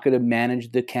they're not going to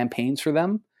manage the campaigns for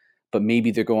them, but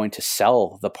maybe they're going to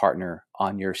sell the partner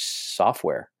on your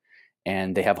software,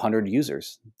 and they have 100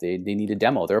 users. They need a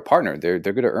demo. They're a partner. They're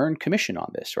going to earn commission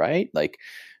on this, right? Like,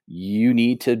 you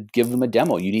need to give them a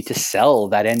demo. You need to sell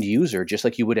that end user just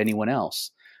like you would anyone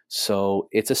else. So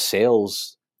it's a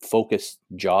sales focused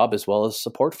job as well as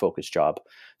support focused job.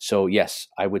 So yes,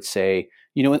 I would say,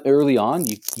 early on,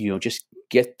 you just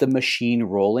get the machine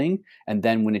rolling, and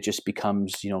then when it just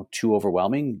becomes, too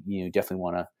overwhelming, you definitely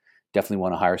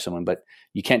want to hire someone. But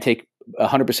you can't take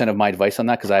 100% of my advice on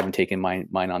that, because I haven't taken mine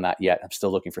on that yet. I'm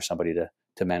still looking for somebody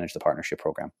to manage the partnership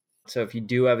program. So if you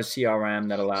do have a CRM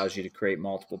that allows you to create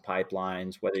multiple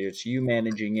pipelines, whether it's you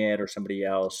managing it or somebody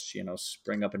else,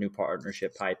 spring up a new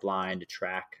partnership pipeline to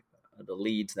track the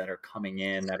leads that are coming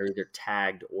in that are either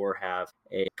tagged or have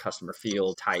a customer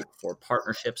field type for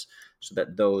partnerships, so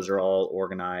that those are all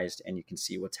organized and you can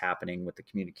see what's happening with the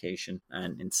communication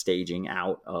and staging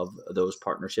out of those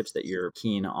partnerships that you're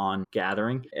keen on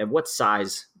gathering. At what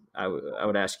size, I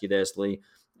would ask you this, Lee,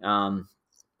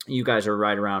 you guys are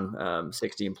right around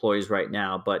 60 employees right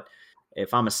now, but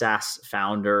if I'm a SaaS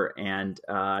founder and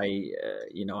I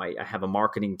have a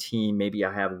marketing team, maybe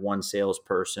I have one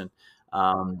salesperson,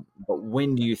 but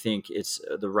when do you think it's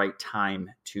the right time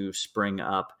to spring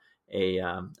up a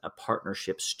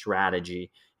partnership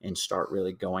strategy and start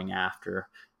really going after?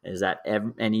 Is that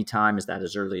any time? Is that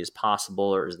as early as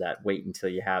possible, or is that wait until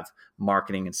you have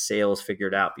marketing and sales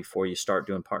figured out before you start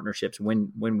doing partnerships?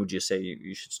 When would you say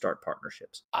you should start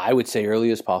partnerships? I would say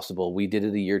early as possible. We did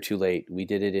it a year too late. We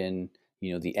did it in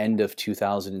the end of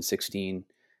 2016.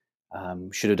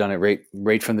 Should have done it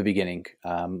right from the beginning.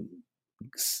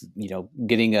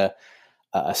 Getting a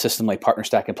system like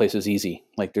PartnerStack in place is easy.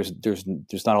 Like there's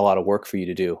not a lot of work for you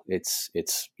to do. It's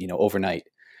overnight,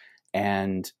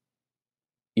 and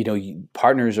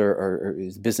partners are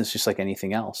is business just like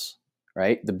anything else,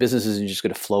 right? The business isn't just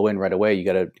going to flow in right away. You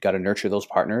got to nurture those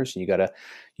partners, and you got to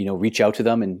reach out to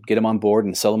them and get them on board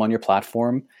and sell them on your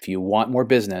platform. If you want more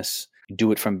business,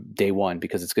 do it from day one,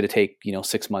 because it's going to take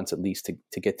 6 months at least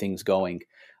to get things going.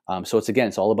 So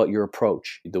it's all about your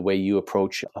approach. The way you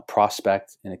approach a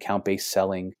prospect and account-based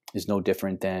selling is no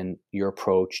different than your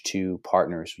approach to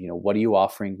partners. What are you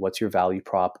offering? What's your value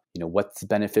prop? What's the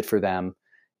benefit for them?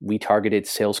 We targeted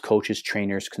sales coaches,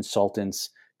 trainers, consultants,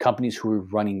 companies who are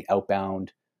running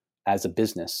outbound as a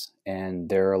business. And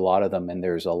there are a lot of them, and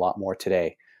there's a lot more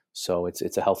today. So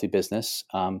it's a healthy business.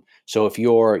 So if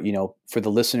you're, for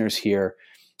the listeners here,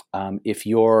 if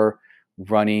you're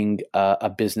running a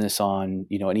business on,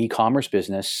 an e-commerce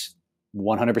business,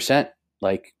 100%,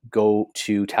 like go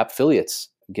to Tap Affiliates,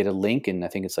 get a link, and I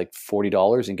think it's like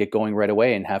 $40, and get going right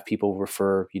away and have people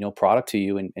refer, product to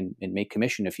you and make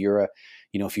commission. If you're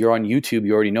if you're on YouTube,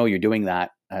 you already know you're doing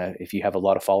that. If you have a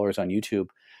lot of followers on YouTube,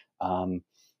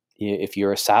 if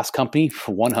you're a SaaS company,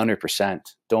 100%,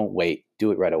 don't wait,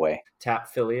 do it right away. Tap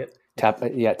Affiliate. Tap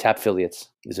Affiliates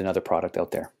is another product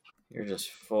out there. You're just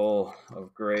full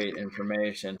of great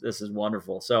information. This is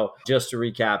wonderful. So just to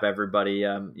recap, everybody,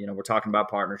 we're talking about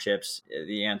partnerships.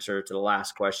 The answer to the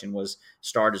last question was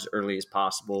start as early as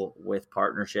possible with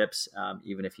partnerships,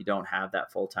 even if you don't have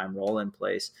that full-time role in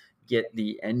place. Get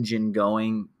the engine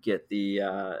going, get the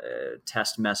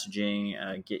test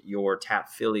messaging, get your Tap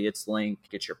Affiliates link,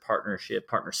 get your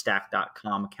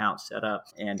partnerstack.com account set up,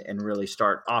 and really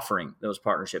start offering those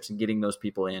partnerships and getting those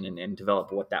people in and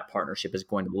develop what that partnership is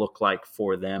going to look like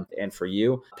for them and for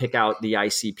you. Pick out the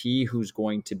ICP, who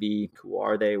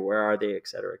are they, where are they, et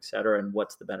cetera, and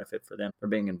what's the benefit for them for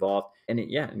being involved.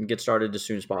 And get started as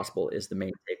soon as possible is the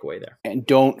main takeaway there. And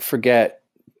don't forget,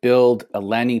 build a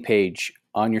landing page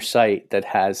on your site that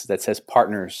says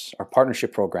partners or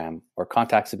partnership program or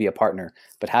contacts to be a partner,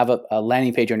 but have a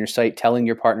landing page on your site telling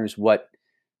your partners what,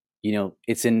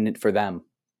 it's in it for them,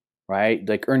 right?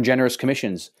 Like earn generous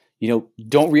commissions,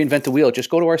 don't reinvent the wheel. Just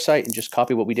go to our site and just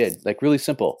copy what we did. Like really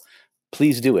simple.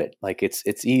 Please do it. Like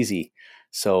it's easy.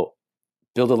 So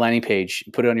build a landing page,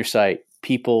 put it on your site.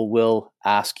 People will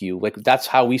ask you. Like that's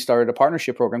how we started a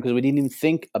partnership program, because we didn't even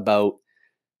think about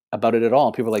it at all.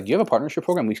 And people were like, do you have a partnership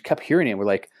program? We kept hearing it. We're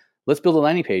like, let's build a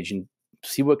landing page and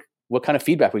see what kind of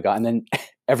feedback we got. And then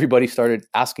everybody started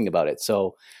asking about it.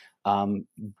 So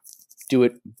do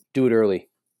it early.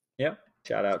 Yep.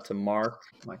 Shout out to Mark,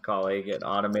 my colleague at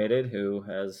Automated, who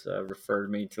has referred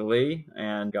me to Lee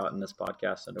and gotten this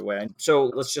podcast underway.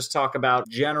 So let's just talk about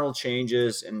general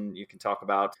changes, and you can talk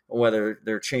about whether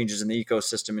there are changes in the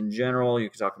ecosystem in general.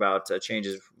 You can talk about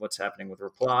changes, what's happening with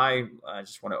Reply. I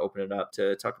just want to open it up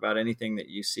to talk about anything that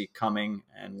you see coming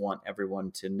and want everyone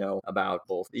to know about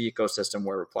both the ecosystem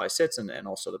where Reply sits and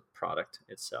also the product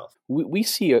itself. We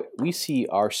see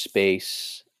our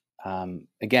space.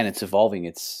 Again, it's evolving.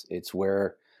 It's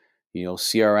where,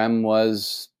 CRM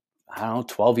was,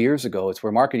 12 years ago. It's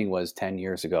where marketing was 10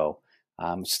 years ago.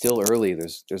 Still early.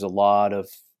 There's a lot of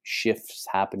shifts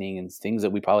happening and things that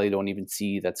we probably don't even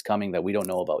see that's coming that we don't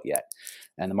know about yet.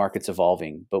 And the market's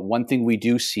evolving. But one thing we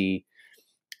do see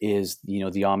is,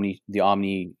 the omni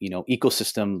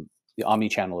ecosystem, the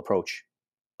omni-channel approach.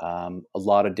 A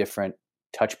lot of different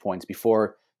touch points.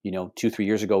 Before, 2-3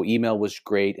 years ago, email was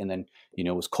great. And then, it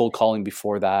was cold calling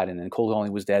before that. And then cold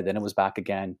calling was dead. Then it was back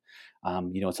again.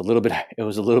 It was a little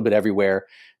bit everywhere.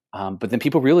 But then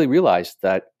people really realized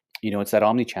that, it's that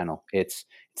omni-channel. It's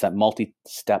that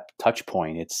multi-step touch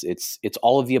point. It's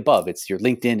all of the above. It's your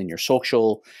LinkedIn and your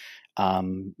social,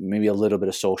 maybe a little bit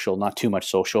of social, not too much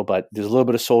social, but there's a little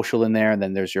bit of social in there. And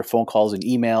then there's your phone calls and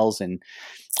emails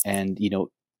and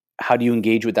how do you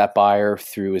engage with that buyer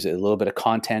through, is it a little bit of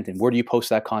content, and where do you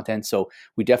post that content? So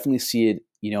we definitely see it,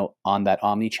 on that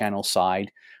omni-channel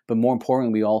side, but more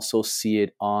importantly, we also see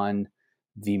it on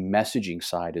the messaging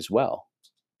side as well,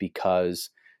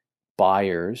 because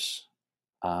buyers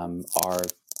are,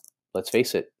 let's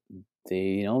face it,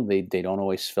 they don't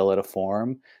always fill out a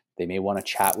form. They may want to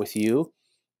chat with you.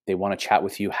 They want to chat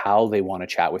with you how they want to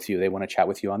chat with you. They want to chat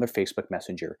with you on their Facebook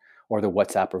Messenger or their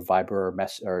WhatsApp or Viber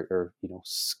or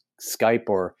Skype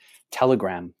or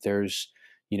Telegram. There's,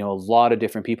 a lot of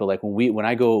different people. Like when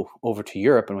I go over to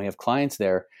Europe and we have clients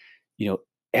there,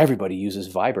 everybody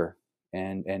uses Viber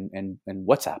and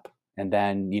WhatsApp. And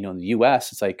then, in the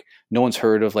US, it's like I don't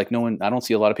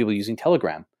see a lot of people using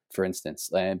Telegram. for instance,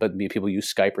 but people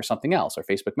use Skype or something else or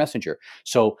Facebook Messenger.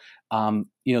 So, the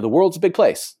world's a big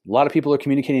place. A lot of people are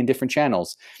communicating in different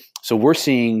channels. So we're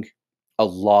seeing a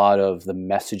lot of the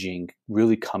messaging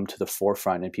really come to the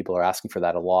forefront, and people are asking for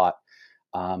that a lot.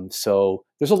 So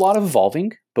there's a lot of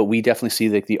evolving, but we definitely see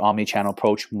the omni-channel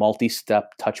approach,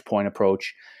 multi-step touch point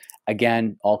approach.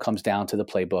 Again, all comes down to the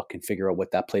playbook and figure out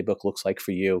what that playbook looks like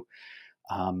for you.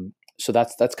 So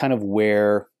that's kind of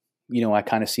where, I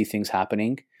kind of see things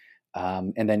happening.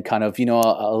 And then kind of, a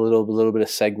little bit of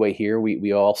segue here.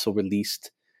 We also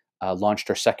launched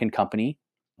our second company.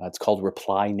 It's called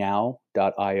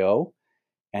replynow.io.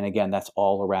 And again, that's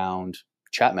all around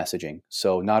chat messaging.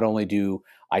 So not only do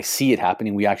I see it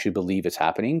happening, we actually believe it's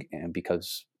happening, and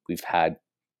because we've had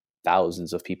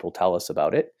thousands of people tell us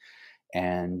about it,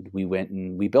 and we went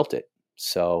and we built it.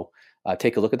 So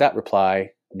take a look at that, replynow.io,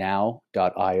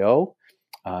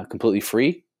 completely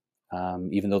free.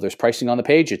 Even though there's pricing on the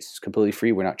page, it's completely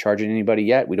free. We're not charging anybody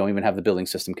yet. We don't even have the billing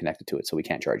system connected to it, so we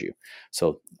can't charge you.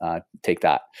 So take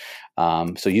that.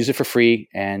 So use it for free,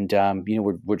 and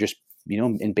we're just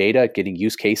in beta, getting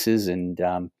use cases, and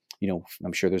I'm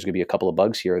sure there's going to be a couple of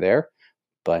bugs here or there,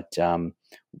 but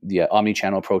the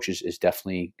omni-channel approach is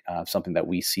definitely something that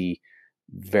we see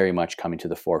very much coming to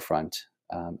the forefront,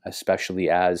 especially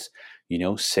as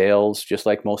sales. Just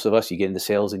like most of us, you get into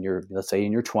sales in let's say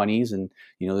in your 20s, and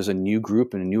there's a new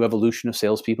group and a new evolution of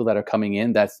salespeople that are coming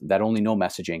in that only know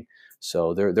messaging.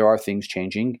 So there are things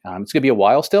changing. It's going to be a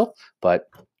while still, but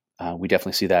we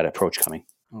definitely see that approach coming.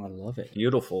 Oh, I love it.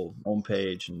 Beautiful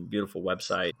homepage and beautiful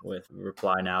website with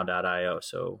replynow.io.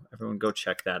 So everyone go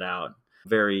check that out.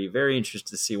 Very, very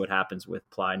interested to see what happens with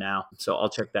Apply Now. So I'll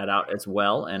check that out as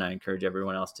well, and I encourage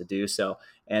everyone else to do so.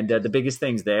 And the biggest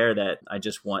things there that I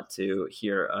just want to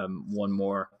hear one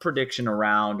more prediction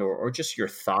around, or just your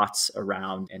thoughts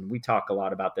around. And we talk a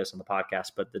lot about this on the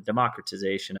podcast, but the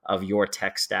democratization of your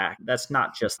tech stack. That's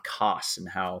not just costs, and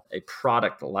how a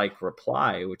product like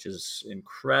Reply, which is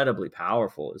incredibly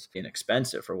powerful, is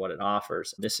inexpensive for what it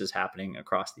offers. This is happening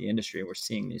across the industry. We're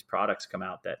seeing these products come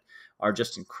out that are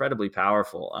just incredibly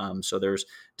powerful. So there's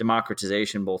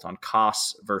democratization both on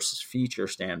costs versus feature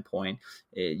standpoint.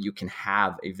 You can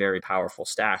have a very powerful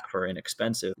stack for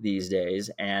inexpensive these days,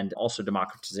 and also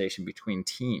democratization between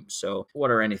teams. So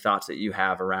what are any thoughts that you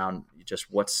have around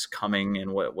just what's coming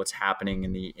and what's happening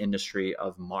in the industry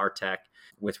of MarTech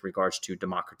with regards to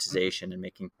democratization and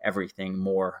making everything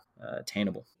more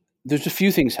attainable? There's a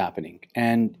few things happening,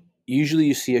 and usually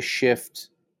you see a shift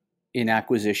in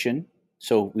acquisition.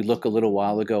 So we look a little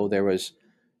while ago, there was,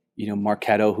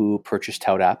 Marketo, who purchased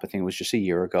ToutApp. I think it was just a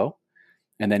year ago.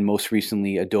 And then most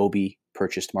recently, Adobe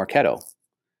purchased Marketo.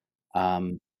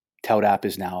 ToutApp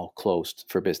is now closed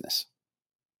for business.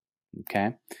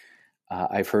 Okay.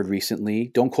 I've heard recently,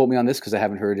 don't quote me on this because I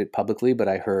haven't heard it publicly, but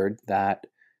I heard that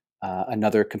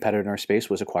another competitor in our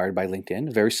space was acquired by LinkedIn,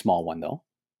 a very small one though,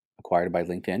 acquired by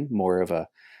LinkedIn, more of an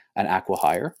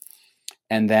acqui-hire.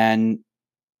 And then,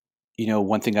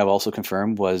 one thing I've also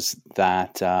confirmed was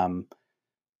that,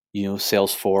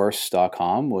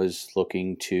 Salesforce.com was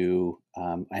looking to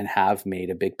and have made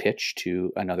a big pitch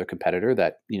to another competitor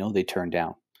that, they turned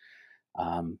down.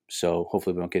 So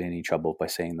hopefully we don't get in any trouble by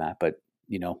saying that, but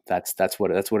that's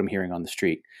what I'm hearing on the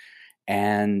street.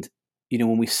 And,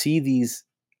 when we see these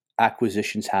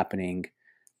acquisitions happening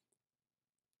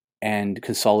and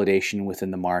consolidation within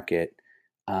the market,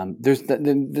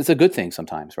 there's a good thing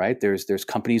sometimes, right? There's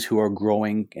companies who are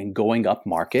growing and going up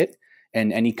market,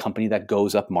 and any company that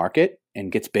goes up market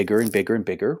and gets bigger and bigger and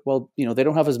bigger, well, they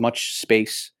don't have as much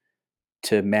space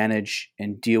to manage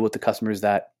and deal with the customers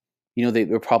that, they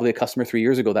were probably a customer 3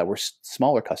 years ago that were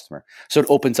smaller customer. So it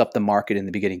opens up the market in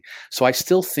the beginning. So I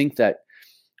still think that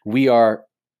we are,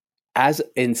 as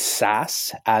in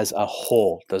SaaS as a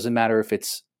whole, doesn't matter if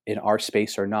it's in our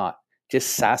space or not,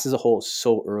 just SaaS as a whole is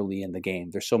so early in the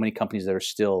game. There's so many companies that are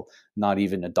still not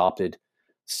even adopted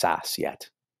SaaS yet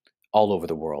all over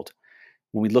the world.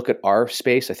 When we look at our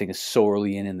space, I think it's so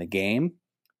early in the game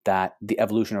that the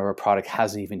evolution of our product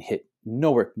hasn't even hit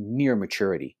nowhere near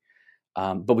maturity.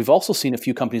 But we've also seen a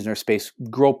few companies in our space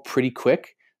grow pretty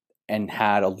quick and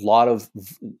had a lot of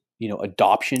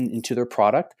adoption into their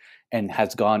product and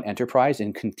has gone enterprise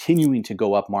and continuing to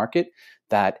go up market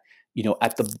that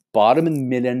at the bottom and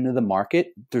mid end of the market,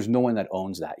 there's no one that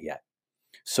owns that yet.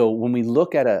 So when we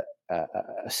look at a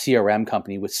CRM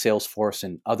company with Salesforce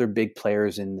and other big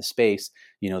players in the space,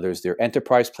 there's their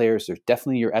enterprise players, there's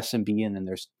definitely your SMB, and then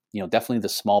there's definitely the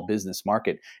small business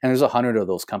market. And there's 100 of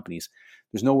those companies.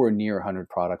 There's nowhere near 100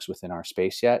 products within our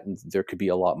space yet, and there could be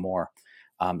a lot more.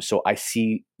 So I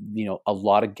see, a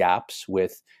lot of gaps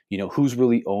with, who's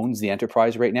really owns the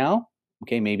enterprise right now.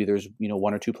 Okay, maybe there's,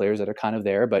 one or two players that are kind of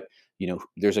there, but,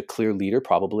 there's a clear leader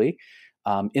probably.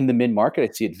 In the mid market,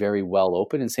 I see it very well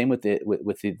open, and same with the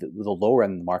lower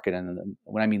end of the market. And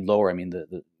when I mean lower, I mean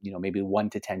the maybe 1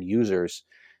 to 10 users,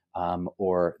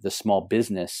 or the small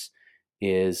business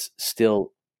is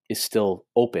still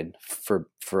open for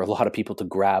a lot of people to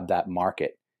grab that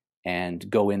market and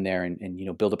go in there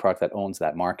and build a product that owns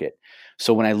that market.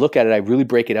 So when I look at it, I really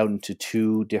break it out into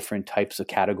two different types of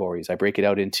categories. I break it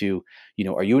out into,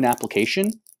 are you an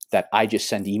application that I just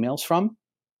send emails from?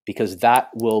 Because that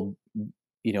will,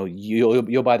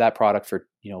 you'll buy that product for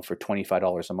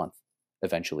 $25 a month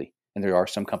eventually. And there are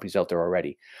some companies out there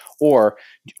already. Or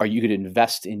are you going to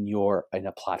invest in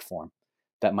a platform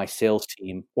that my sales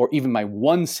team, or even my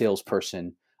one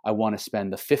salesperson, I want to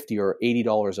spend the $50 or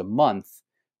 $80 a month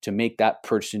to make that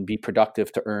person be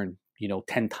productive to earn,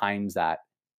 10 times that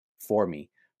for me.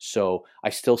 So I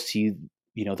still see,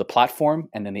 the platform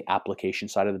and then the application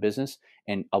side of the business,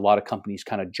 and a lot of companies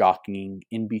kind of jockeying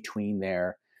in between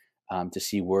there, to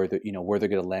see where they're going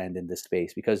to land in this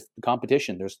space, because the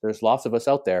competition, there's lots of us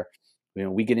out there.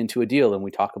 We get into a deal and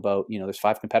we talk about, there's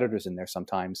 5 competitors in there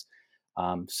sometimes.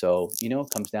 So,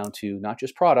 it comes down to not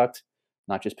just product,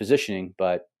 not just positioning,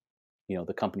 but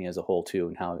the company as a whole too,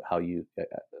 and how you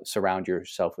surround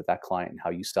yourself with that client and how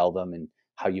you sell them and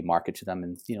how you market to them.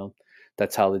 And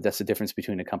that's the difference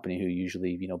between a company who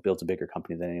usually builds a bigger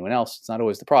company than anyone else. It's not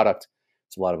always the product.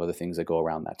 It's a lot of other things that go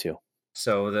around that too.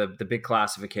 So the big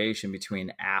classification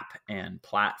between app and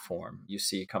platform, you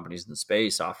see companies in the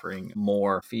space offering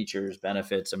more features,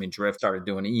 benefits. I mean, Drift started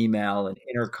doing email, and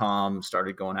Intercom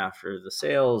started going after the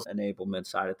sales enablement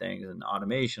side of things and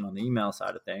automation on the email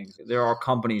side of things. There are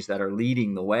companies that are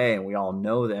leading the way, and we all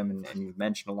know them, and you've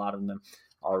mentioned a lot of them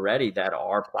already, that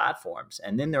are platforms.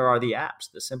 And then there are the apps,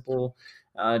 the simple,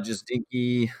 just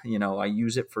dinky, I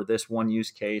use it for this one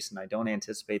use case, and I don't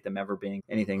anticipate them ever being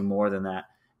anything more than that.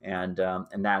 And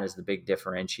that is the big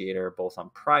differentiator, both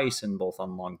on price and both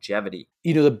on longevity.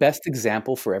 The best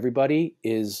example for everybody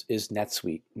is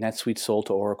NetSuite. NetSuite sold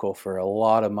to Oracle for a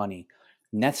lot of money.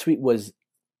 NetSuite was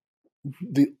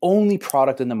the only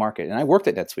product in the market, and I worked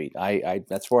at NetSuite.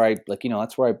 That's where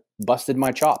I busted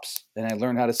my chops, and I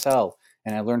learned how to sell,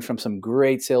 and I learned from some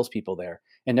great salespeople there,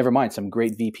 and never mind some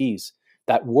great VPs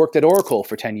that worked at Oracle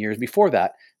for 10 years before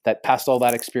that passed all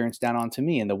that experience down onto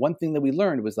me. And the one thing that we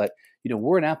learned was that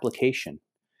we're an application.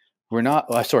 We're not.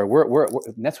 We're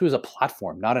NetSuite was a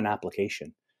platform, not an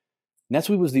application.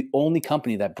 NetSuite was the only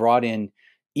company that brought in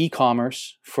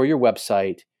e-commerce for your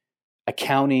website,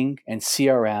 accounting, and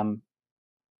CRM,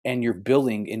 and your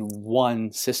billing in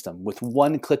one system with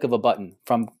one click of a button,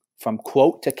 from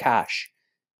quote to cash.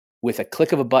 With a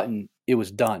click of a button, it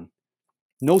was done.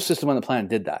 No system on the planet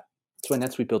did that. That's why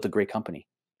NetSuite built a great company,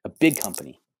 a big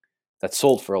company that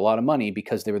sold for a lot of money,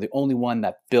 because they were the only one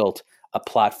that built a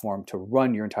platform to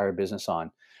run your entire business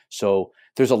on. So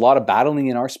there's a lot of battling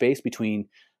in our space between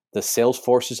the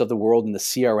Salesforces of the world and the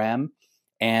CRM,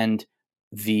 and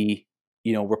the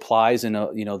replies and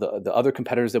the other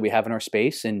competitors that we have in our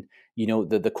space. And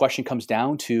the question comes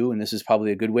down to, and this is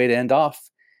probably a good way to end off,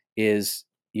 is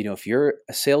if you're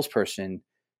a salesperson,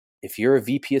 if you're a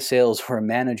VP of sales or a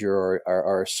manager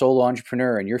or a solo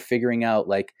entrepreneur, and you're figuring out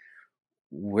like,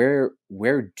 where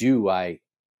do I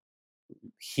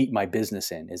heat my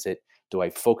business in? Do I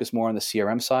focus more on the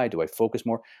CRM side? Do I focus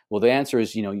more? Well, the answer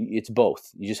is, it's both.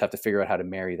 You just have to figure out how to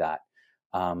marry that.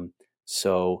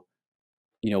 So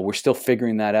we're still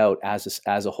figuring that out as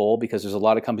a whole, because there's a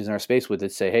lot of companies in our space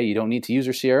that say, hey, you don't need to use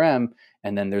your CRM.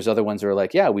 And then there's other ones that are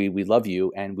like, yeah, we love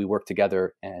you and we work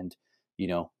together, and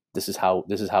this is how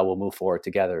we'll move forward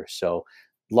together. So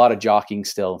a lot of jockeying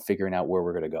still, figuring out where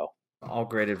we're going to go. All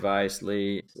great advice,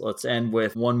 Lee. Let's end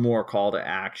with one more call to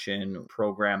action,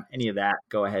 program, any of that.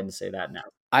 Go ahead and say that now.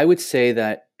 I would say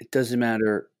that it doesn't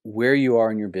matter where you are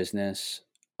in your business,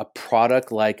 a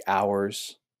product like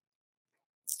ours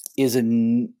is a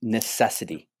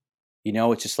necessity.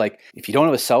 It's just like, if you don't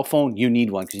have a cell phone, you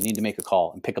need one, because you need to make a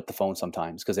call and pick up the phone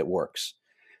sometimes because it works.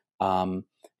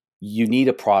 You need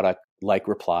a product like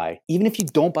Reply. Even if you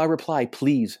don't buy Reply,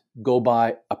 please go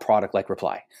buy a product like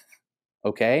Reply.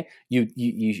 Okay?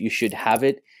 You should have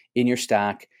it in your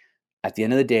stack. At the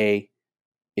end of the day,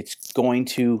 it's going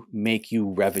to make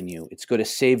you revenue. It's going to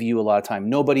save you a lot of time.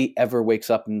 Nobody ever wakes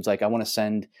up and is like, I want to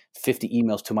send 50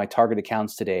 emails to my target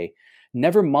accounts today.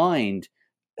 Never mind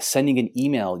sending an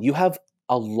email. You have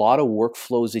a lot of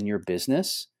workflows in your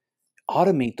business.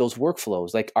 Automate those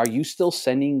workflows. Like, are you still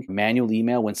sending manual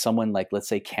email when someone, like, let's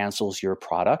say, cancels your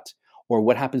product? Or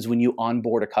what happens when you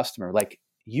onboard a customer? Like,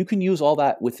 You can use all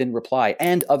that within Reply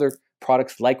and other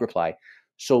products like Reply.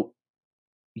 So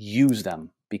use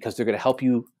them because they're going to help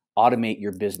you automate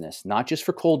your business, not just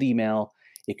for cold email.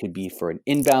 It could be for an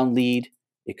inbound lead.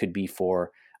 It could be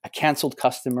for a canceled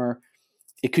customer.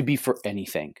 It could be for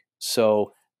anything.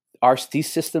 So these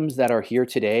systems that are here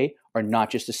today are not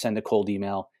just to send a cold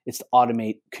email. It's to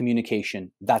automate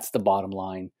communication. That's the bottom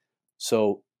line.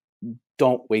 So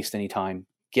don't waste any time.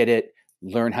 Get it,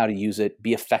 learn how to use it,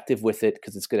 be effective with it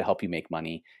because it's going to help you make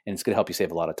money and it's going to help you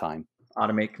save a lot of time.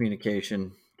 Automate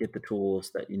communication, get the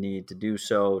tools that you need to do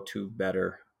so to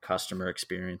better customer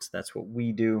experience. That's what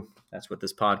we do. That's what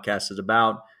this podcast is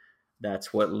about.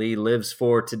 That's what Lee lives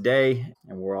for today,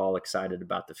 and we're all excited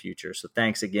about the future. So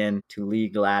thanks again to Lee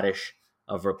Gladish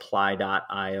of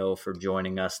Reply.io for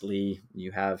joining us. Lee,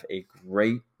 you have a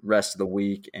great rest of the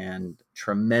week, and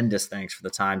tremendous thanks for the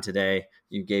time today.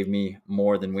 You gave me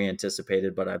more than we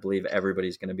anticipated, but I believe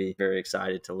everybody's going to be very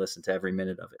excited to listen to every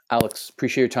minute of it. Alex,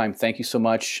 appreciate your time. Thank you so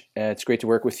much. It's great to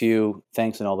work with you.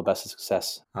 Thanks and all the best of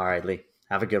success. All right, Lee.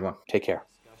 Have a good one. Take care.